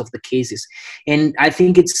diagnosis of the cases. And I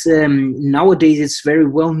think it's nowadays it's very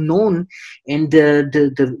well known, and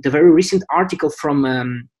the very recent article from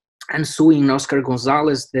Ansu and Oscar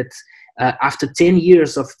Gonzalez that after 10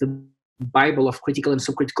 years of the Bible of critical and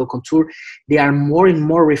subcritical contour, they are more and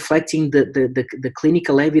more reflecting the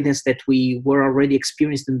clinical evidence that we were already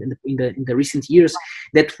experienced in the recent years.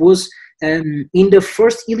 That was in the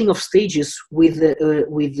first healing of stages with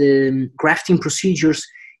grafting procedures,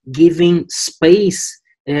 giving space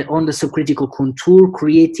on the subcritical contour,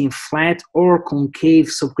 creating flat or concave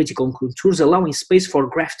subcritical contours, allowing space for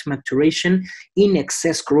graft maturation in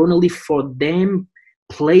excess coronally for them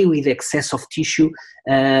play with excess of tissue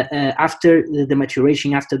after the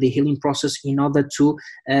maturation, after the healing process, in order to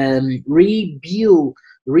rebuild,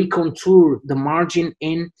 recontour the margin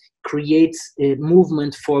and create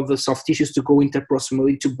movement for the soft tissues to go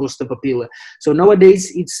interproximally to boost the papilla. So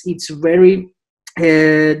nowadays it's very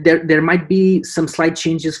there might be some slight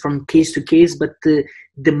changes from case to case, but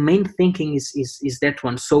the main thinking is that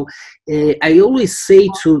one. So I always say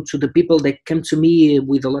to the people that come to me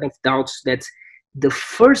with a lot of doubts that the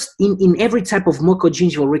first, in every type of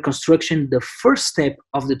mucogingival reconstruction, the first step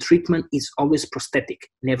of the treatment is always prosthetic,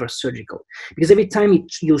 never surgical. Because every time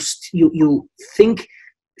you think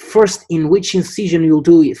first in which incision you'll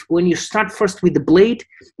do it, when you start first with the blade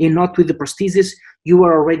and not with the prosthesis, you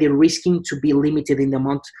are already risking to be limited in the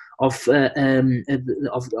amount of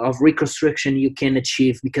reconstruction you can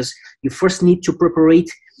achieve, because you first need to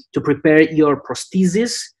prepare your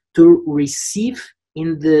prosthesis to receive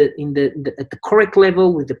at the correct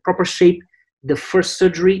level with the proper shape the first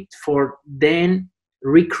surgery, for then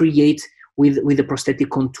recreate with the prosthetic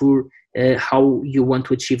contour how you want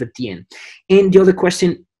to achieve at the end. And the other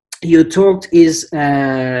question you talked is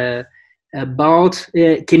about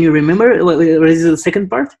can you remember what is the second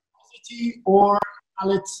part? Or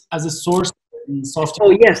palate as a source of soft?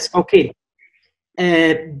 Oh yes, okay.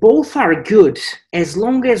 Both are good as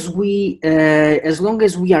long as we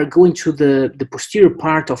are going to the posterior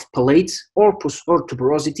part of palate or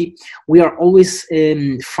tuberosity. We are always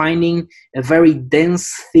finding a very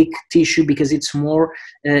dense, thick tissue because it's more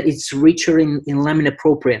it's richer in lamina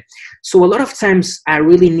propria. So a lot of times I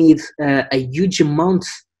really need a huge amount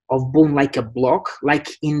of bone, like a block, like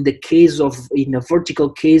in the case of, in a vertical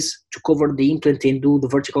case, to cover the implant and do the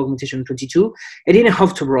vertical augmentation 22, I didn't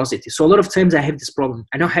have tuberosity. So a lot of times I have this problem.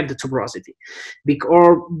 I don't have the tuberosity,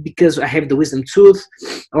 or because I have the wisdom tooth,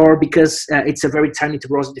 or because it's a very tiny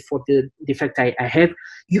tuberosity for the defect I have.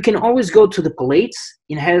 You can always go to the palate.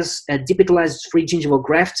 It has a depicalized free gingival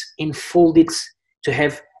graft and fold it to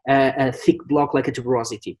have a thick block like a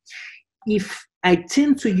tuberosity. If I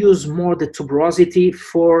tend to use more the tuberosity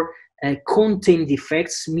for contained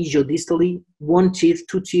defects, mesiodistally, 1 teeth,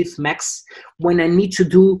 2 teeth max. When I need to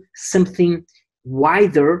do something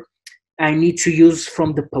wider, I need to use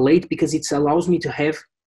from the palate because it allows me to have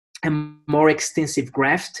a more extensive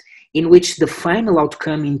graft in which the final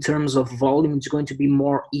outcome in terms of volume is going to be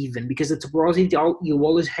more even, because the tuberosity, you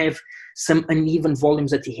always have some uneven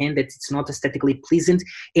volumes at the end that it's not aesthetically pleasant,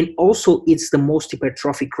 and also it's the most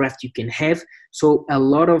hypertrophic graft you can have. So a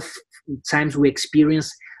lot of times we experience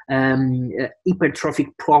hypertrophic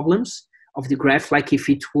problems of the graft, like if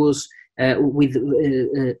it was with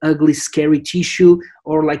ugly, scary tissue,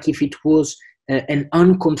 or like if it was an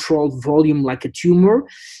uncontrolled volume like a tumor.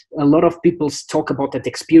 A lot of people talk about that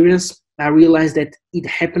experience. I realize that it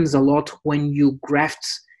happens a lot when you graft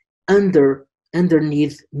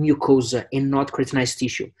underneath mucosa and not keratinized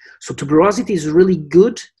tissue. So tuberosity is really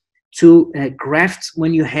good to graft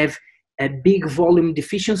when you have a big volume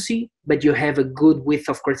deficiency, but you have a good width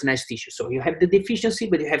of keratinized tissue. So you have the deficiency,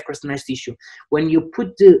 but you have keratinized tissue. When you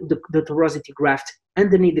put the tuberosity graft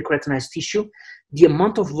underneath the keratinized tissue, the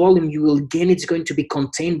amount of volume you will gain is going to be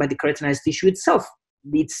contained by the keratinized tissue itself.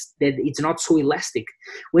 It's not so elastic.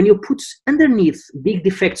 When you put underneath big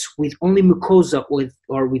defects with only mucosa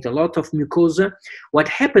or with a lot of mucosa, what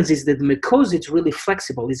happens is that the mucosa is really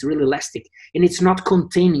flexible, it's really elastic, and it's not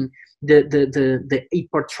containing the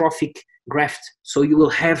hypertrophic graft. So you will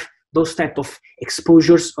have those type of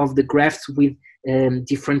exposures of the graft with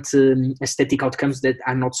different aesthetic outcomes that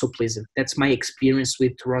are not so pleasant. That's my experience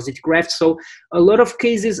with tuberosity graft. So a lot of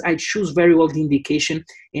cases I choose very well the indication,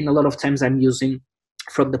 and a lot of times I'm using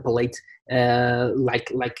from the palate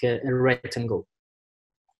like a rectangle.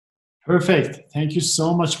 Perfect. Thank you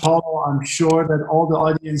so much, Paulo. I'm sure that all the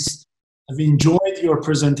audience have enjoyed your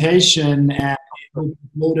presentation, and it will be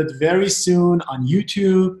uploaded very soon on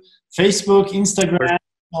YouTube, Facebook, Instagram.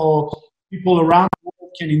 So people around the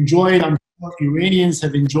world can enjoy it. I'm sure Iranians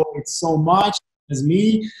have enjoyed it so much as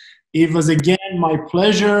me. It was again my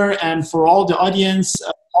pleasure, and for all the audience,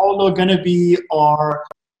 Paulo gonna be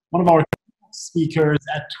one of our speakers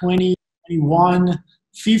at 2021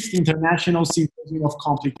 5th International Symposium of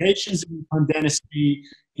Complications in Dentistry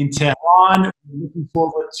in Tehran. We're looking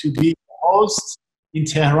forward to being the host in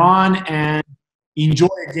Tehran, and enjoy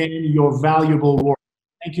again your valuable work.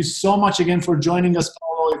 Thank you so much again for joining us,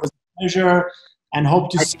 Paulo. It was a pleasure, and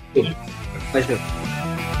hope to see you. Pleasure.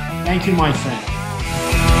 Thank you, my friend.